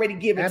has already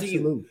given to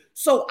you.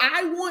 So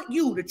I want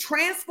you to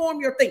transform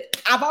your thinking.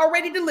 I've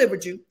already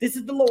delivered you. This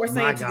is the Lord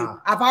saying to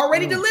you, I've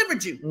already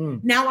delivered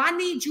you. Now I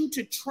need you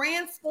to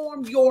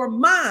transform your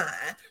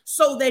mind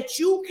so that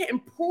you can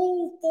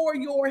prove for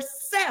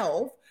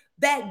yourself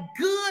that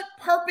good,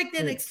 perfect,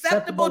 and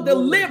acceptable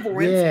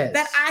deliverance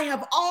that I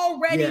have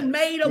already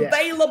made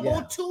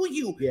available to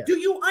you. Do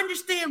you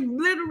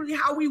understand literally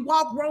how we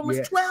walk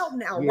Romans 12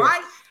 now,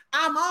 right?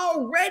 I'm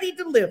already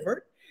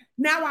delivered.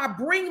 Now I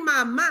bring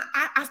my mind.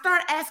 I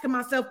start asking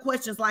myself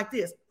questions like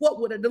this. What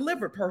would a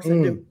delivered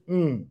person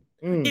do?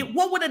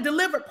 What would a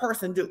delivered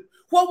person do?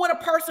 What would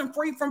a person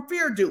free from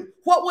fear do?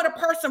 What would a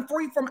person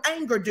free from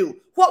anger do?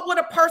 What would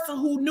a person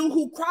who knew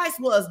who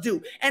Christ was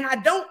do? And I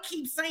don't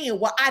keep saying,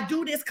 well, I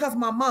do this because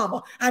my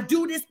mama. I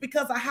do this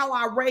because of how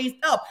I raised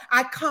up.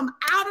 I come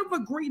out of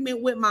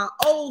agreement with my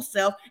old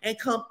self and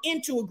come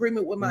into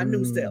agreement with my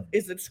new self.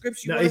 Is it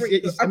scripture you want to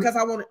read? Because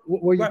I want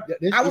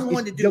to. I was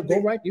wanting to do.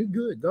 Go right. You're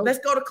good. Go. Let's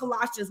go to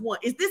Colossians 1.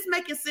 Is this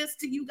making sense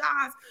to you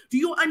guys? Do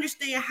you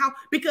understand how?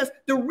 Because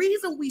the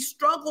reason we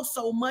struggle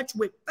so much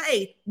with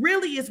faith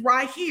really is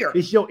right here.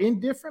 It's your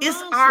indifferent mindset.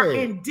 It's our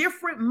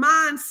indifferent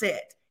mindset.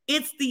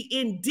 It's the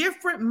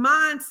indifferent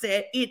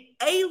mindset. It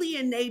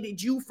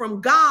alienated you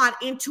from God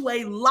into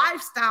a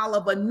lifestyle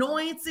of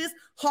annoyances,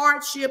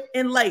 hardship,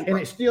 and labor. And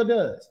it still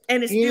does.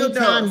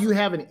 Anytime you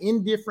have an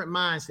indifferent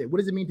mindset, what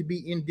does it mean to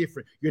be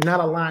indifferent? You're not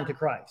aligned to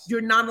Christ.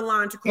 You're not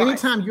aligned to Christ.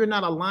 Anytime you're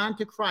not aligned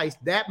to Christ,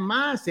 that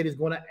mindset is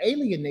going to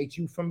alienate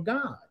you from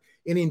God.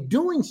 And in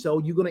doing so,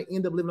 you're going to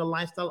end up living a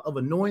lifestyle of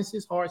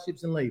annoyances,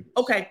 hardships, and labors.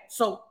 Okay,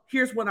 so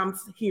here's what I'm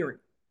hearing.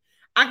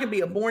 I can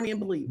be a born-again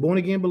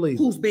believer.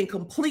 Who's been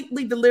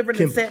completely delivered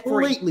and set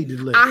free. Completely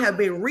delivered. I have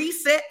been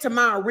reset to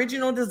my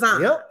original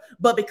design.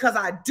 But because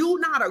I do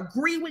not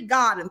agree with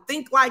God and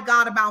think like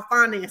God about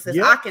finances,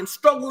 I can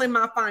struggle in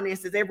my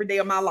finances every day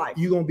of my life.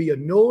 You're going to be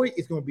annoyed.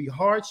 It's going to be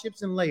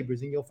hardships and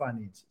labors in your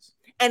finances.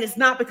 And it's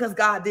not because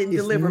God didn't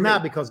deliver me. It's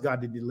not because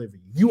God didn't deliver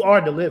you. You are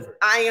delivered.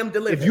 I am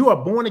delivered. If you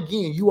are born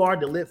again, you are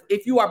delivered.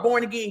 If you are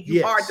born again,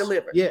 you are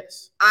delivered.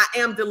 Yes. I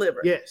am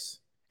delivered. Yes.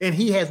 And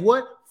he has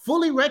what?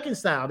 Fully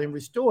reconciled and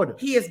restored us.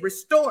 He is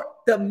restored.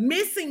 The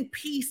missing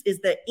piece is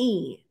the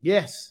end.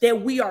 Yes.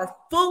 That we are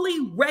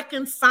fully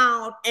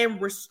reconciled and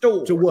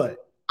restored. To what?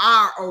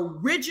 our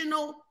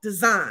original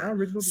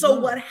design. So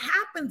what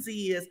happens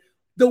is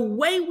the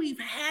way we've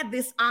had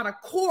this out of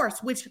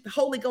course, which the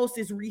Holy Ghost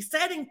is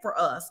resetting for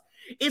us,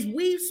 is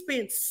we've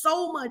spent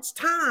so much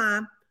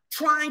time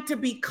trying to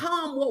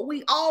become what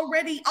we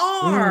already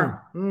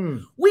are.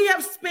 We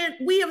have spent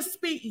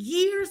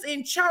years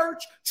in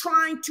church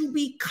trying to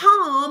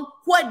become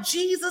what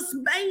Jesus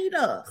made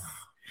us.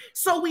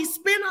 So we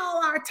spend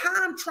all our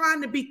time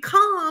trying to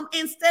become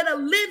instead of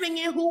living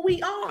in who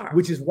we are.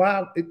 Which is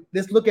why,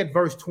 let's look at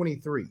verse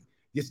 23.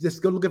 Let's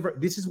go look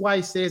at, this is why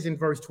he says in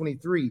verse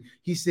 23,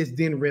 he says,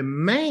 then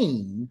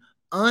remain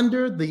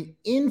under the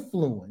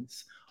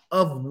influence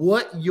of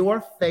what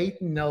your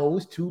faith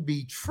knows to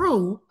be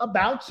true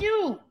about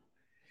you.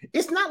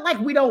 It's not like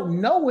we don't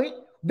know it.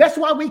 That's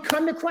why we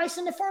come to Christ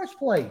in the first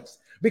place.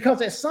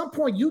 Because at some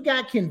point you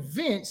got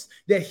convinced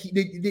that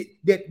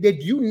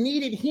that you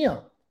needed him.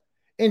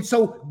 And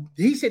so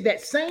he said that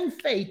same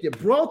faith that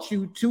brought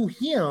you to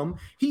him,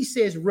 he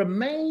says,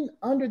 remain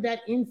under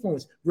that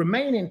influence,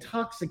 remain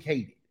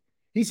intoxicated.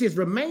 He says,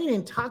 remain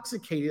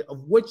intoxicated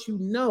of what you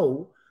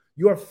know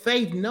your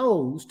faith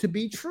knows to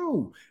be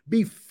true.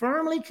 Be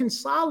firmly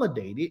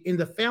consolidated in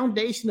the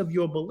foundation of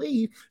your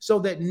belief so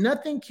that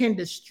nothing can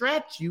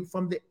distract you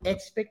from the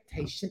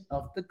expectation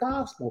of the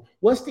gospel.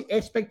 What's the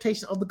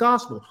expectation of the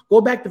gospel?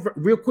 Go back to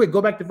real quick.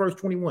 Go back to verse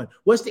 21.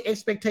 What's the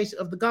expectation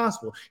of the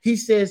gospel? He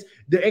says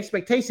the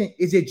expectation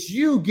is that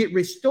you get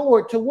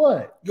restored to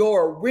what?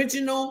 Your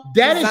original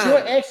That design. is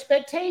your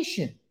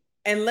expectation.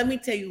 And let me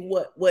tell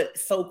you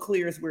what's so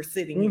clear as we're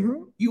sitting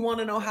here. You want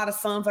to know how the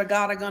sons of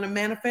God are going to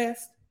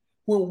manifest?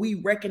 When we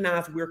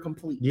recognize we're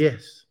complete.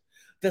 Yes.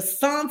 The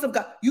sons of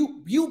God,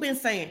 you've been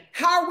saying,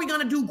 how are we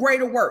going to do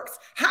greater works?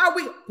 How are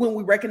we, when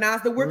we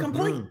recognize that we're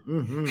complete?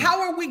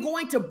 How are we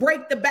going to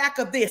break the back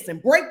of this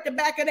and break the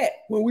back of that?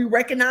 When we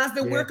recognize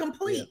that we're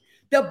complete.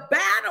 The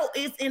battle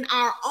is in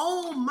our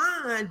own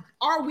mind.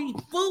 Are we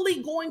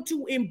fully going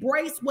to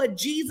embrace what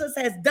Jesus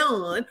has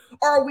done?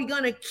 Or are we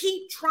going to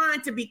keep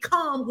trying to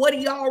become what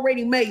he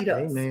already made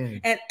us? Amen.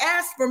 And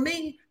as for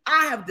me,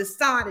 I have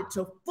decided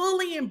to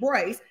fully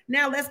embrace.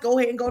 Now let's go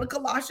ahead and go to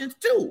Colossians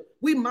 2.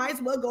 We might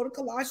as well go to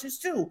Colossians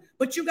 2.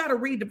 But you got to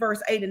read the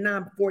verse 8 and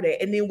 9 before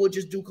that. And then we'll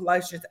just do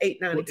Colossians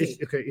 8, 9, and 10.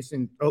 It's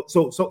in,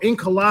 so in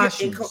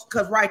Colossians.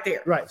 Because right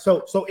there. Right.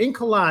 So in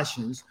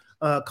Colossians,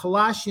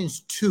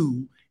 Colossians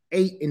 2,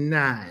 8 and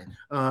 9.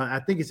 I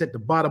think it's at the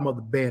bottom of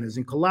the banners.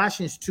 In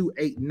Colossians 2,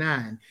 8,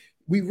 9.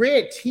 We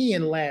read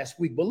 10 last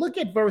week, but look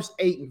at verse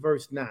 8 and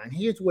verse 9.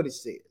 Here's what it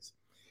says.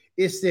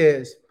 It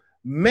says,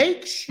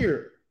 make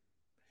sure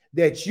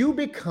that you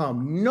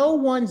become no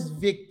one's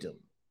victim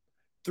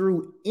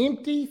through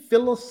empty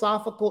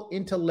philosophical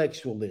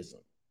intellectualism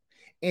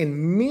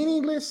and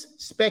meaningless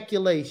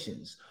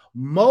speculations,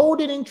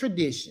 molded in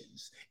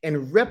traditions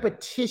and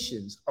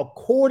repetitions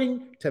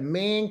according to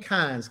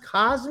mankind's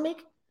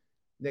cosmic,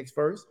 next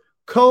verse,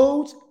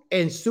 codes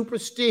and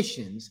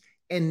superstitions,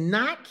 and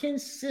not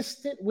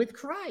consistent with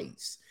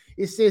Christ.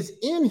 It says,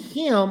 in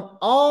him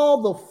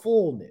all the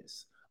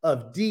fullness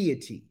of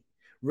deity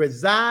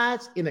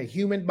resides in a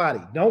human body.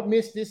 Don't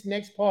miss this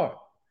next part.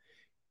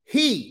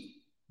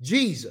 He,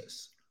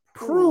 Jesus,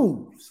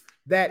 proves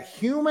that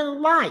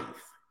human life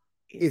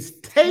is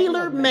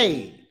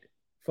tailor-made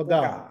for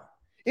God.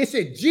 It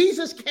said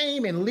Jesus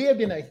came and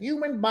lived in a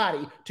human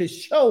body to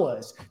show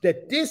us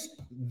that this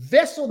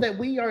vessel that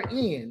we are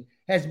in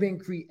has been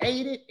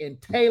created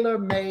and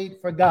tailor-made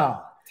for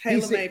God.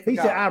 He said,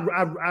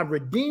 I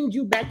redeemed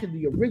you back to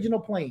the original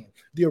plan.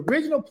 The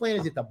original plan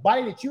is that the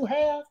body that you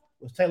have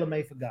was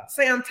tailor-made for God.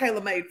 Say, I'm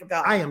tailor-made for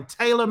God. I am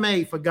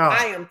tailor-made for God.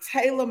 I am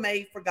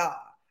tailor-made for God.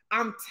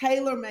 I'm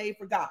tailor-made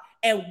for God.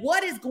 And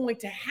what is going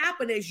to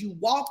happen as you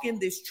walk in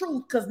this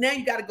truth? Because now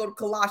you got to go to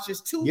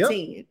Colossians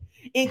 2:10.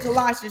 In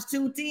Colossians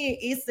 2:10,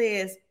 it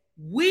says,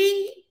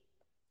 we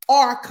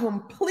are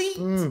complete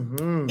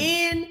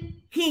in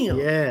him.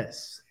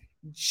 Yes.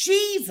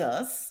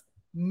 Jesus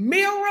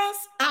mirrors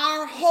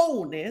our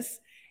wholeness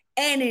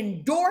and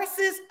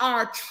endorses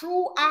our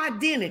true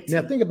identity.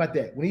 Now think about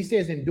that. When he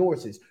says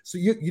endorses, so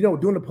you know,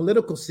 during the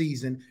political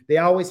season, they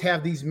always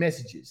have these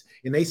messages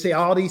and they say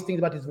all these things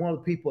about this one of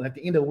the people. And at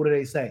the end of it, what do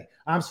they say?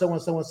 I'm so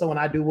and so and so, and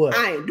I do what?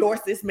 I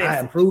endorse this message.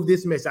 I approve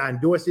this message. I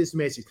endorse this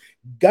message.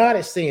 God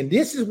is saying,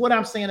 this is what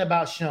I'm saying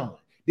about Sean.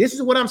 This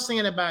is what I'm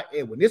saying about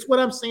Edwin. This is what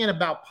I'm saying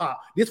about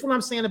Pop. This is what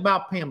I'm saying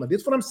about Pamela.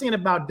 This is what I'm saying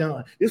about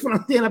Don. This is what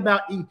I'm saying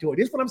about Etor.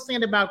 This is what I'm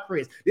saying about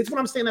Chris. This is what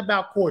I'm saying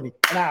about Courtney.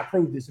 And I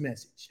approve this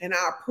message. And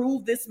I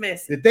approve this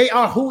message. That they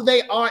are who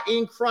they are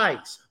in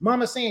Christ.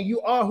 Mama saying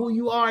you are who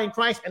you are in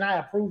Christ, and I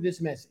approve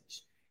this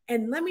message.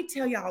 And let me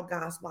tell y'all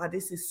guys why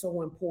this is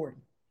so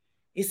important.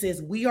 It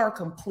says we are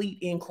complete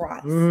in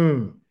Christ.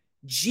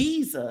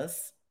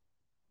 Jesus,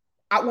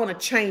 I want to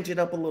change it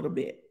up a little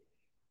bit.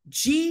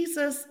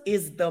 Jesus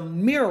is the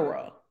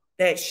mirror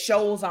that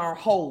shows our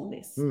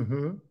wholeness.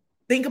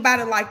 Think about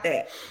it like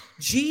that.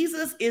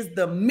 Jesus is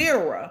the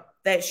mirror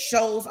that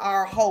shows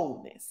our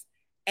wholeness.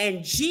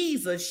 And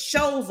Jesus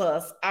shows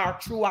us our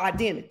true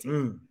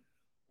identity.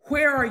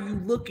 Where are you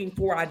looking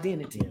for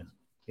identity?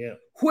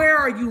 Where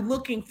are you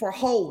looking for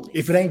wholeness?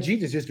 If it ain't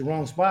Jesus, it's the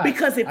wrong spot.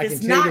 Because if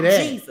it's not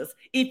Jesus,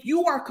 if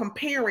you are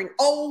comparing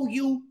old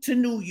you to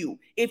new you,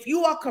 if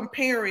you are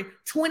comparing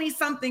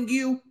 20-something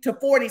you to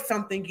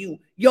 40-something you,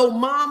 your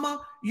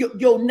mama,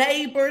 your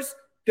neighbors,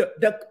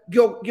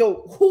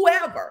 your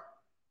whoever,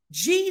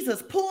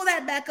 Jesus, pull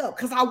that back up,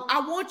 because I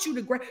want you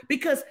to,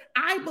 because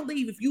I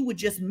believe if you would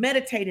just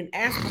meditate and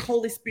ask the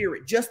Holy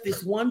Spirit just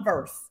this one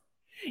verse,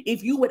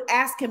 if you would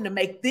ask him to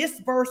make this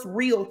verse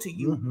real to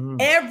you,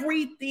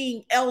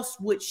 everything else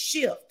would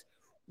shift.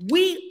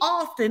 We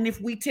often,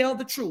 if we tell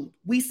the truth,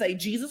 we say,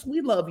 Jesus, we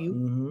love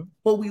you,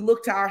 but we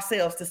look to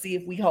ourselves to see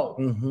if we whole.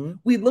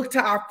 We look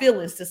to our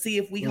feelings to see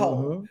if we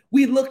whole.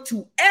 We look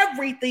to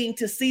everything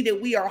to see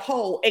that we are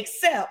whole,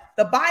 except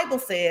the Bible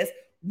says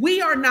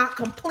we are not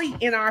complete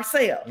in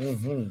ourselves.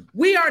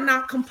 We are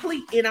not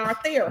complete in our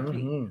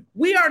therapy.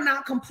 We are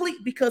not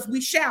complete because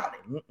we shouted.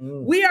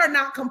 We are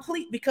not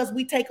complete because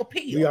we take a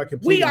pill.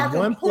 We are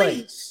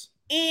complete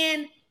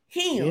in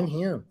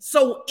him.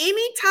 So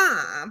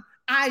anytime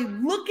I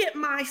look at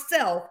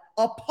myself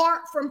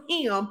apart from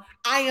him,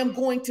 I am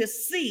going to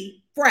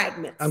see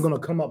fragments. I'm going to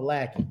come up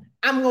lacking.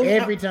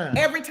 Every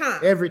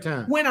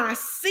time. When I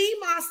see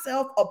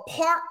myself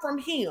apart from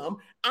him,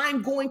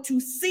 I'm going to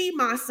see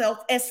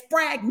myself as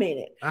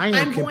fragmented.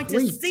 I'm going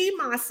to see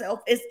myself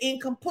as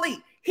incomplete.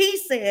 He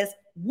says,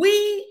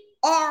 we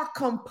are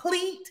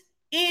complete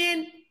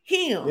in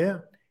him. Yeah.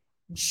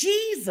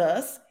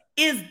 Jesus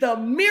is the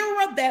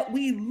mirror that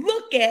we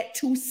look at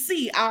to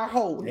see our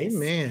wholeness.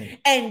 Amen.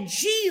 And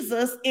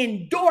Jesus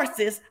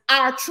endorses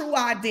our true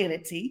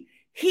identity.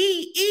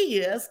 He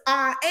is,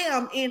 I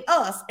am in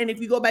us. And if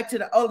you go back to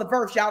the other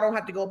verse, y'all don't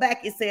have to go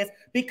back. It says,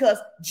 because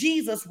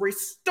Jesus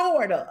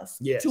restored us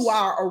to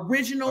our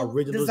original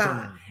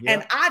design. Yep.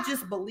 And I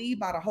just believe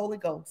by the Holy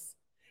Ghost,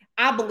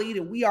 I believe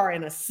that we are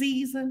in a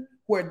season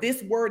where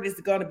this word is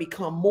going to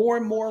become more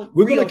and more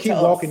We're going to keep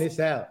walking this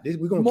out.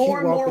 We're going to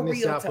keep walking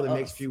this out for the us.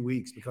 next few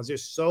weeks, because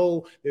there's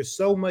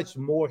so much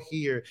more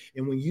here.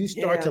 And when you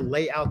start to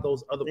lay out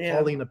those other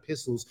Pauline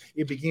epistles,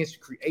 it begins to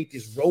create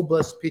this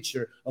robust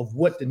picture of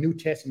what the New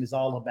Testament is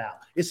all about.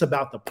 It's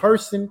about the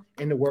person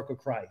and the work of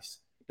Christ.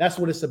 That's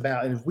what it's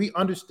about. And if we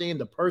understand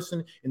the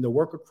person and the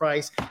work of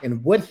Christ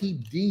and what he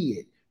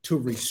did to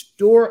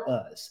restore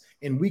us,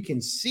 and we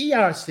can see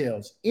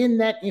ourselves in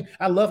that.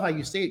 I love how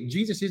you say it.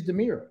 Jesus is the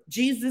mirror.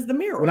 Jesus is the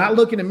mirror. When I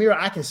look in the mirror,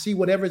 I can see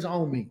whatever's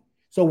on me.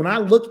 So when I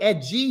look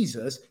at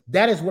Jesus,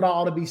 that is what I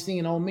ought to be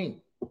seeing on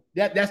me.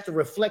 That's the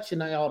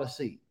reflection I ought to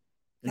see.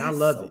 And I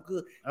love it.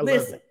 Good.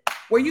 Listen,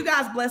 were you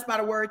guys blessed by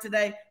the word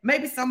today?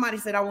 Maybe somebody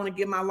said, I want to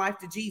give my life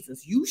to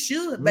Jesus. You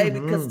should, baby,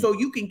 because so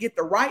you can get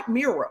the right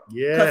mirror.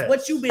 Because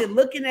what you've been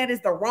looking at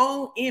is the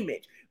wrong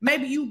image.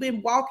 Maybe you've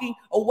been walking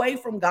away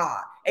from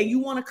God and you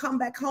want to come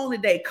back home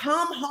today.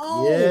 Come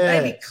home,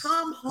 baby.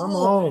 Come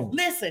home.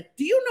 Listen,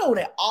 do you know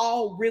that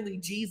all really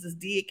Jesus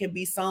did can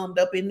be summed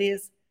up in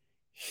this?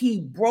 He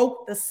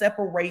broke the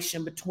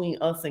separation between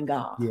us and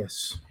God.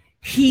 Yes.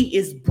 He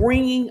is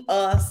bringing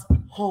us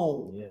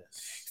home. Yes.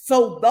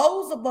 So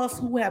those of us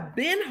who have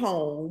been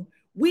home,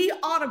 we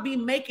ought to be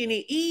making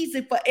it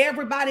easy for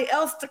everybody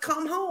else to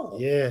come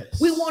home. Yes.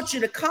 We want you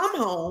to come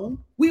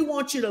home. We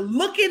want you to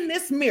look in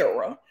this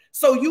mirror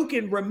so you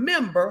can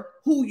remember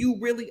who you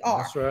really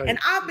are. That's right. And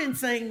I've been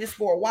saying this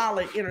for a while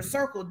in Inner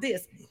Circle,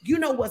 this, you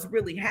know what's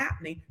really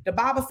happening. The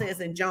Bible says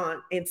in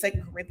 2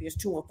 Corinthians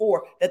 2:4,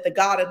 that the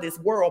God of this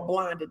world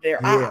blinded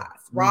their eyes,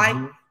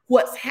 right?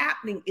 What's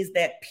happening is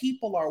that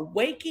people are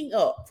waking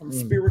up from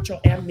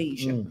spiritual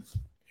amnesia.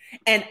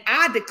 And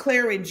I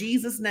declare in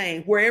Jesus'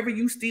 name, wherever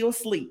you still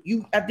sleep,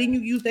 didn't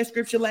you use that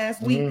scripture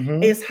last week?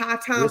 It's high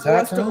time for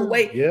us to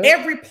awake.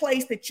 Every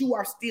place that you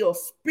are still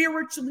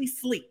spiritually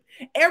asleep,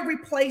 every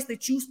place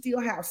that you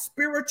still have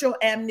spiritual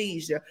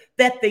amnesia,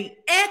 that the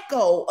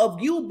echo of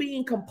you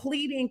being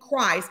complete in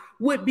Christ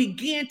would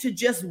begin to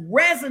just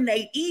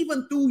resonate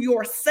even through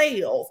your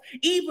cells,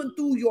 even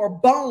through your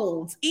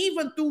bones,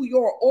 even through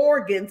your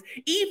organs,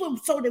 even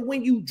so that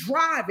when you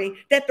driving,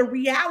 that the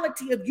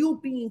reality of you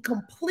being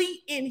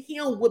complete in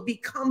him would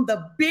become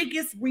the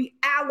biggest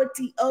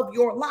reality of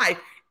your life.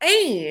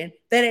 And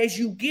that as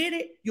you get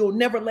it, you'll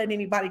never let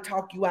anybody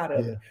talk you out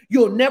of it.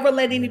 You'll never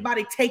let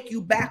anybody take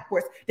you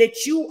backwards.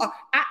 That you are,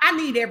 I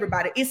need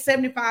everybody. It's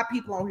 75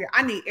 people on here.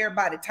 I need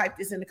everybody to type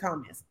this in the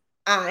comments.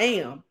 I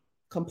am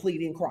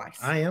complete in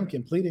Christ. I am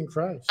complete in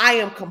Christ. I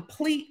am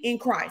complete in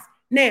Christ.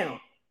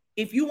 Now,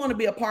 if you want to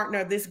be a partner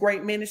of this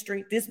great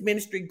ministry,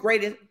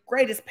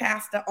 greatest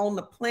pastor on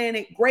the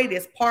planet,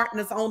 greatest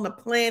partners on the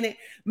planet,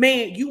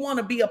 man, you want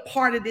to be a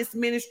part of this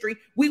ministry,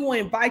 we will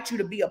invite you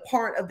to be a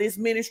part of this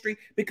ministry,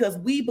 because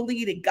we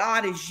believe that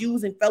God is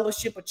using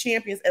Fellowship of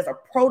Champions as a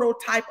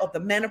prototype of the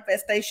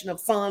manifestation of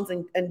sons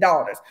and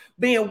daughters.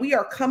 Man, we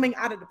are coming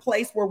out of the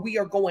place where we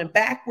are going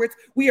backwards.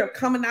 We are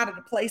coming out of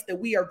the place that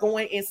we are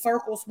going in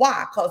circles.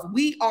 Why? Because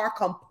we are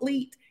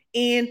complete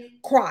in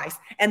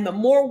Christ. And the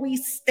more we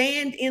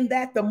stand in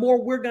that, the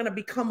more we're going to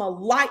become a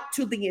light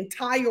to the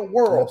entire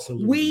world.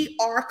 Absolutely. We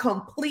are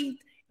complete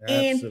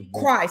in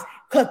Christ.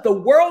 Because the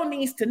world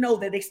needs to know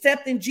that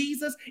accepting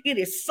Jesus, it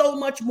is so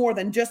much more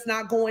than just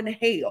not going to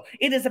hell.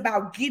 It is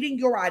about getting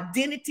your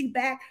identity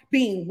back,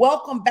 being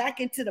welcomed back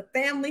into the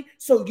family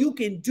so you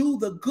can do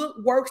the good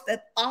works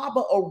that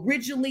Abba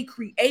originally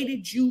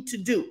created you to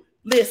do.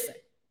 Listen,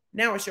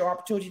 now it's your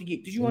opportunity to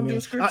get. Did you want to do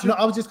a scripture? No,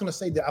 I was just going to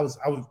say that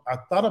I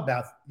thought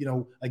about,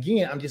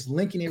 again, I'm just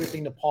linking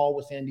everything that Paul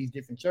was saying in these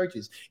different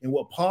churches. And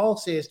what Paul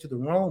says to the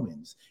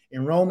Romans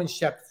in Romans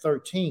chapter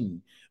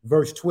 13,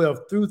 verse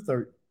 12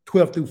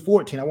 through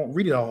 14. I won't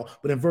read it all,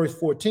 but in verse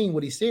 14,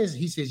 what he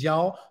says,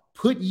 y'all,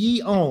 put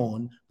ye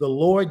on the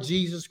Lord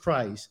Jesus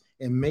Christ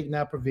and make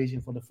not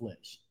provision for the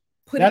flesh.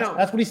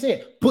 That's what he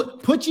said.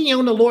 Put ye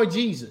on the Lord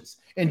Jesus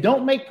and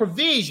don't make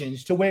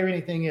provisions to wear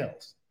anything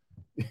else.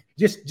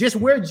 Just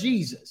wear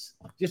Jesus.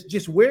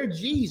 Just wear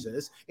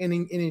Jesus. And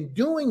in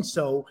doing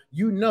so,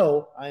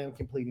 I am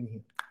complete in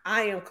him.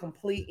 I am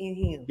complete in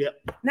him. Yep.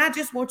 Now, I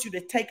just want you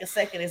to take a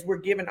second as we're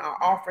giving our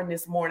offering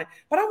this morning,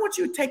 but I want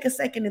you to take a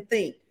second and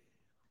think.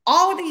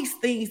 All these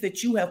things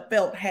that you have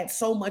felt had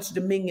so much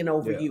dominion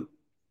over you.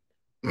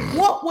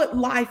 What would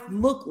life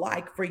look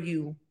like for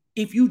you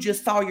if you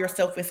just saw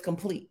yourself as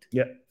complete?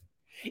 Yeah.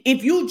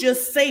 If you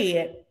just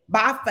said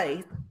by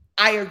faith,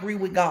 I agree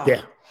with God.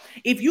 Yeah.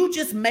 If you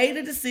just made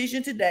a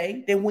decision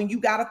today that when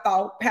you got a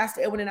thought,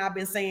 Pastor Edwin and I've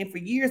been saying for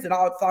years that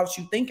all the thoughts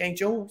you think ain't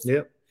yours.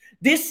 Yep.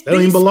 These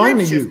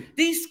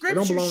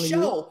scriptures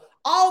show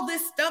all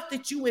this stuff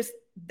that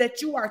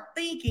you are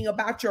thinking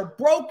about, your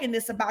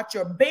brokenness, about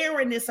your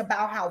barrenness,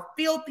 about how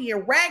filthy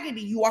and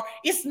raggedy you are.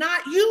 It's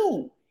not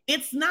you.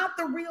 It's not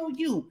the real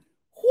you.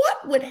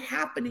 What would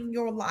happen in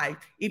your life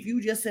if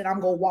you just said, I'm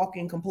going to walk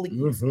in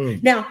completeness?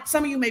 Now,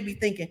 some of you may be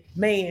thinking,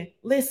 man,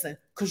 listen,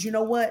 because you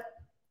know what?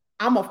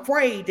 I'm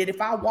afraid that if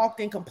I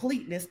walked in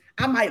completeness,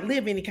 I might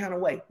live any kind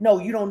of way. No,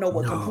 you don't know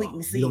what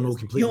completeness is. You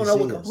don't know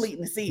what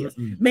completeness is.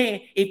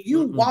 Man, if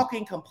you walk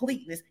in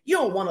completeness, you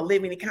don't want to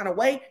live any kind of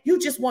way. You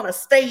just want to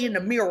stay in the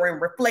mirror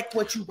and reflect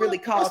what you really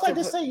call. It's like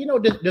to say,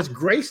 does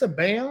grace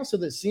abound so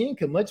that sin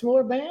can much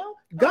more abound?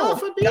 God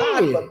forbid.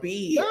 God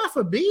forbid. God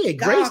forbid.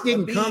 Grace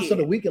didn't come so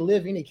that we could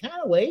live any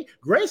kind of way.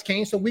 Grace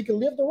came so we could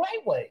live the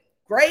right way.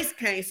 Grace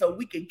came so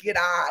we could get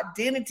our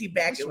identity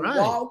back and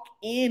walk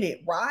in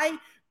it, right?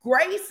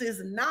 Grace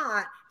is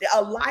not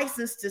a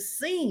license to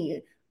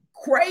sin.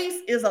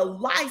 Grace is a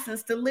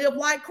license to live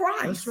like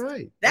Christ. That's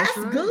right. That's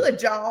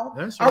good, y'all.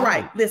 That's all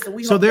right.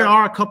 Listen, so there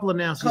are a couple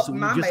announcements.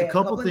 Just a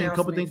couple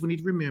things we need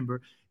to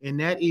remember. And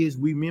that is,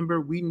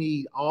 remember, we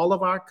need all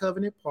of our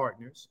covenant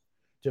partners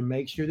to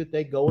make sure that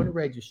they go and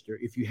register.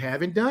 If you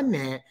haven't done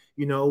that,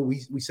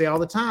 we say all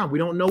the time, we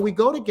don't know we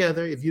go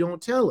together if you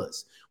don't tell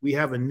us. We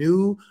have a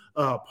new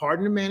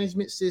partner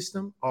management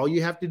system. All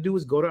you have to do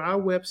is go to our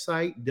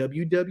website,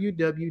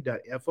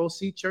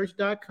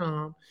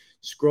 www.focchurch.com,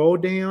 scroll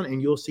down,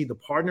 and you'll see the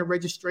partner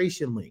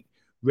registration link.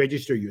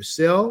 Register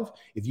yourself.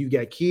 If you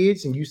got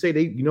kids and you say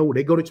they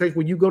go to church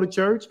when you go to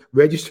church,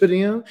 register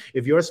them.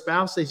 If your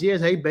spouse says yes,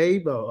 hey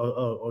babe,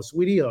 or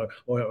sweetie, or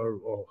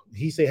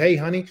he say, hey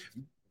honey,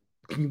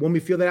 you want me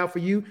to fill that out for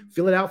you?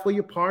 Fill it out for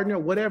your partner,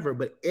 whatever.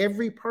 But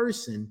every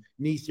person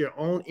needs their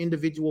own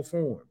individual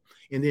form.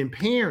 And then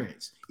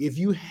parents, if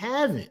you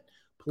haven't,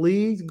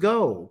 please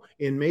go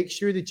and make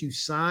sure that you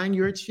sign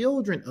your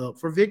children up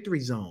for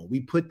Victory Zone.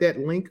 We put that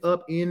link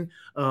up in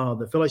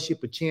the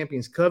Fellowship of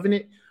Champions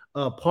Covenant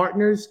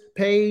partners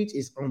page.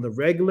 It's on the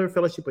regular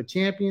Fellowship of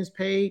Champions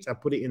page. I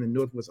put it in the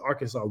Northwest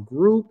Arkansas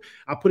group.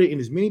 I put it in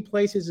as many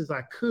places as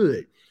I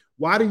could.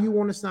 Why do you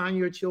want to sign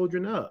your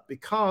children up?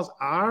 Because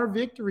our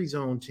Victory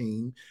Zone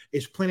team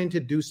is planning to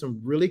do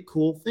some really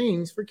cool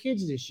things for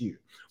kids this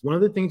year. One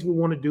of the things we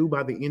want to do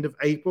by the end of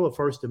April or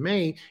 1st of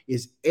May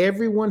is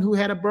everyone who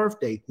had a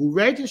birthday, who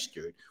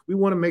registered, we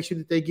want to make sure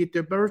that they get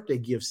their birthday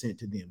gifts sent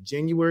to them.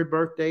 January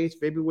birthdays,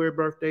 February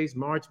birthdays,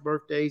 March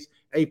birthdays,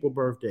 April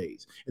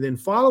birthdays. And then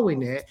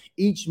following that,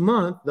 each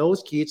month,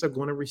 those kids are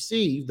going to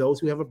receive, those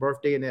who have a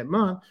birthday in that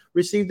month,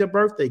 receive their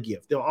birthday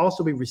gift. They'll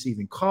also be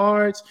receiving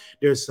cards.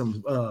 There's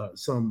some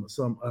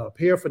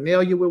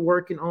paraphernalia we're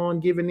working on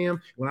giving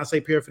them. When I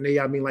say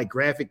paraphernalia, I mean like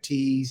graphic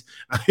tees.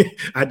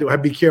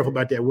 I'd be careful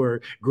about that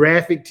word.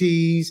 Graphic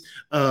tees,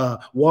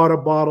 water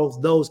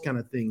bottles, those kind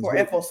of things. For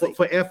FOC.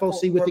 For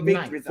FOC with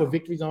Ignite. For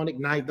Victory Zone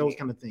Ignite, those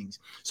kind of things.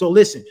 So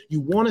listen,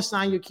 you want to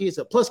sign your kids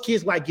up. Plus,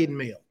 kids like getting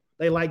mail.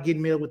 They like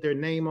getting mail with their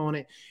name on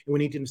it, and we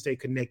need them to stay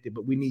connected.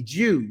 But we need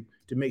you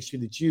to make sure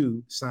that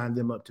you sign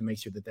them up to make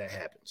sure that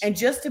happens. And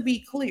just to be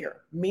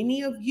clear,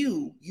 many of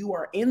you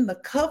are in the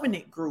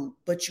covenant group,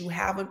 but you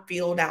haven't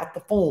filled out the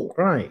form.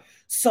 Right.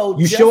 So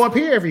you show up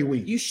here every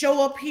week. You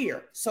show up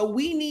here. So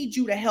we need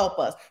you to help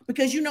us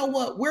because you know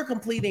what? We're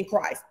complete in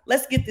Christ.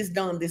 Let's get this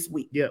done this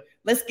week. Yep.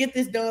 Let's get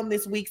this done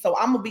this week. So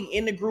I'm going to be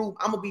in the group.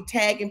 I'm going to be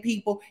tagging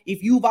people.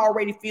 If you've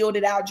already filled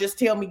it out, just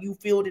tell me you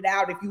filled it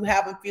out. If you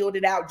haven't filled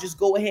it out, just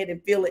go ahead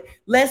and fill it.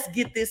 Let's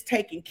get this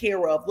taken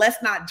care of.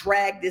 Let's not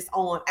drag this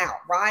on out,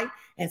 right?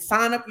 And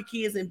sign up your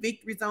kids in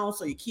Victory Zone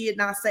so your kid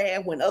not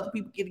sad when other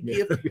people get a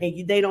gift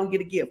and they don't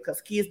get a gift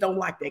because kids don't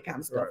like that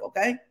kind of stuff,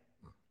 okay?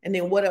 And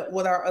then what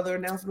are other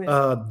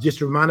announcements?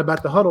 Just a reminder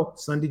about the huddle,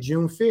 Sunday,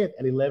 June 5th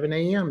at 11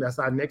 a.m. That's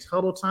our next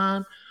huddle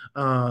time.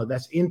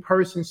 That's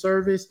in-person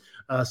service.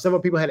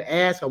 Several people had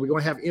asked, are we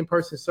going to have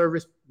in-person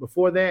service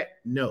before that?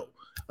 No.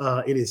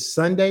 It is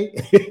Sunday,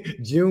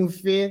 June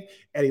 5th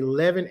at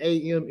 11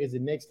 a.m. is the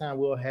next time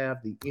we'll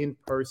have the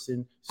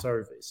in-person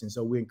service. And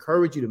so we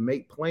encourage you to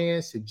make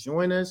plans to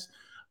join us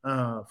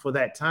for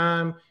that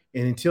time.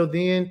 And until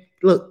then,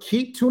 look,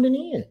 keep tuning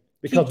in.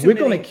 Because we're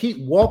going to keep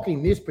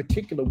walking this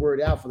particular word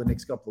out for the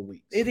next couple of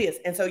weeks. It is.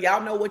 And so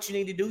y'all know what you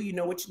need to do. You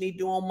know what you need to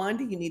do on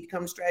Monday. You need to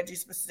come to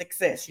Strategies for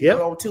Success. You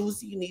know on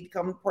Tuesday, you need to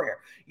come to prayer.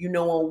 You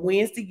know on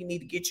Wednesday, you need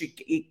to get your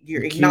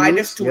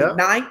igniters to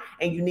ignite.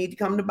 And you need to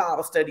come to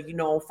Bible study. You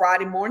know on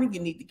Friday morning, you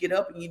need to get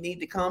up and you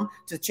need to come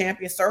to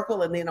Champion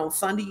Circle. And then on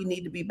Sunday, you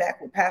need to be back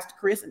with Pastor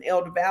Chris in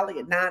Elder Valley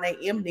at 9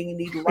 a.m. Then you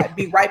need to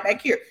be right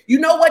back here. You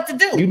know what to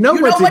do. You know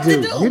what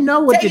to do. You know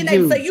what to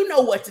do. Say, you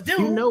know what to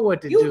do. You know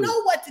what to do. You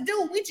know what to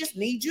do. We just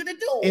need you to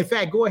do it. In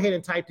fact, go ahead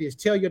and type this.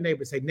 Tell your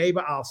neighbor, say,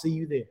 neighbor, I'll see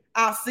you there.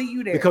 I'll see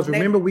you there. Because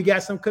remember, we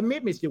got some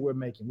commitments that we're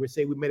making. We're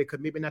saying we made a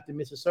commitment not to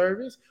miss a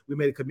service. We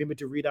made a commitment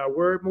to read our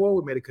word more.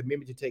 We made a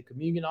commitment to take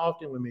communion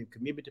often. We made a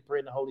commitment to pray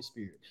in the Holy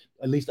Spirit,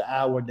 at least an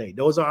hour a day.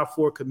 Those are our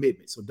 4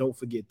 commitments. So don't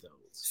forget those.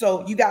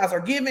 So you guys are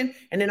giving.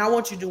 And then I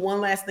want you to do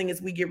one last thing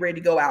as we get ready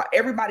to go out.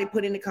 Everybody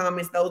put in the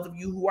comments, those of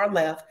you who are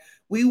left,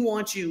 we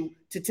want you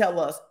to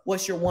tell us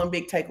what's your one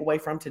big takeaway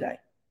from today.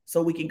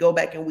 So we can go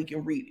back and we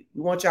can read it.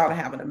 We want y'all to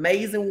have an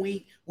amazing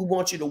week. We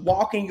want you to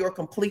walk in your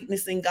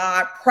completeness in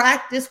God.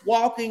 Practice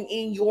walking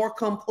in your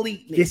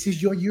completeness. This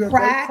is your year of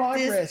great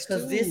progress.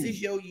 Because this is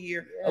your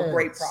year of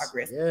great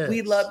progress. Yes.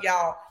 We love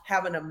y'all.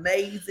 Have an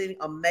amazing,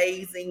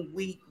 amazing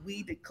week.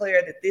 We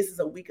declare that this is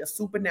a week of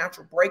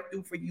supernatural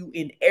breakthrough for you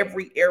in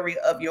every area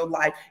of your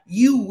life.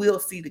 You will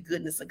see the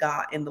goodness of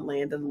God in the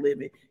land of the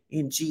living.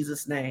 In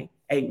Jesus' name,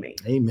 amen.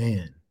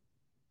 Amen.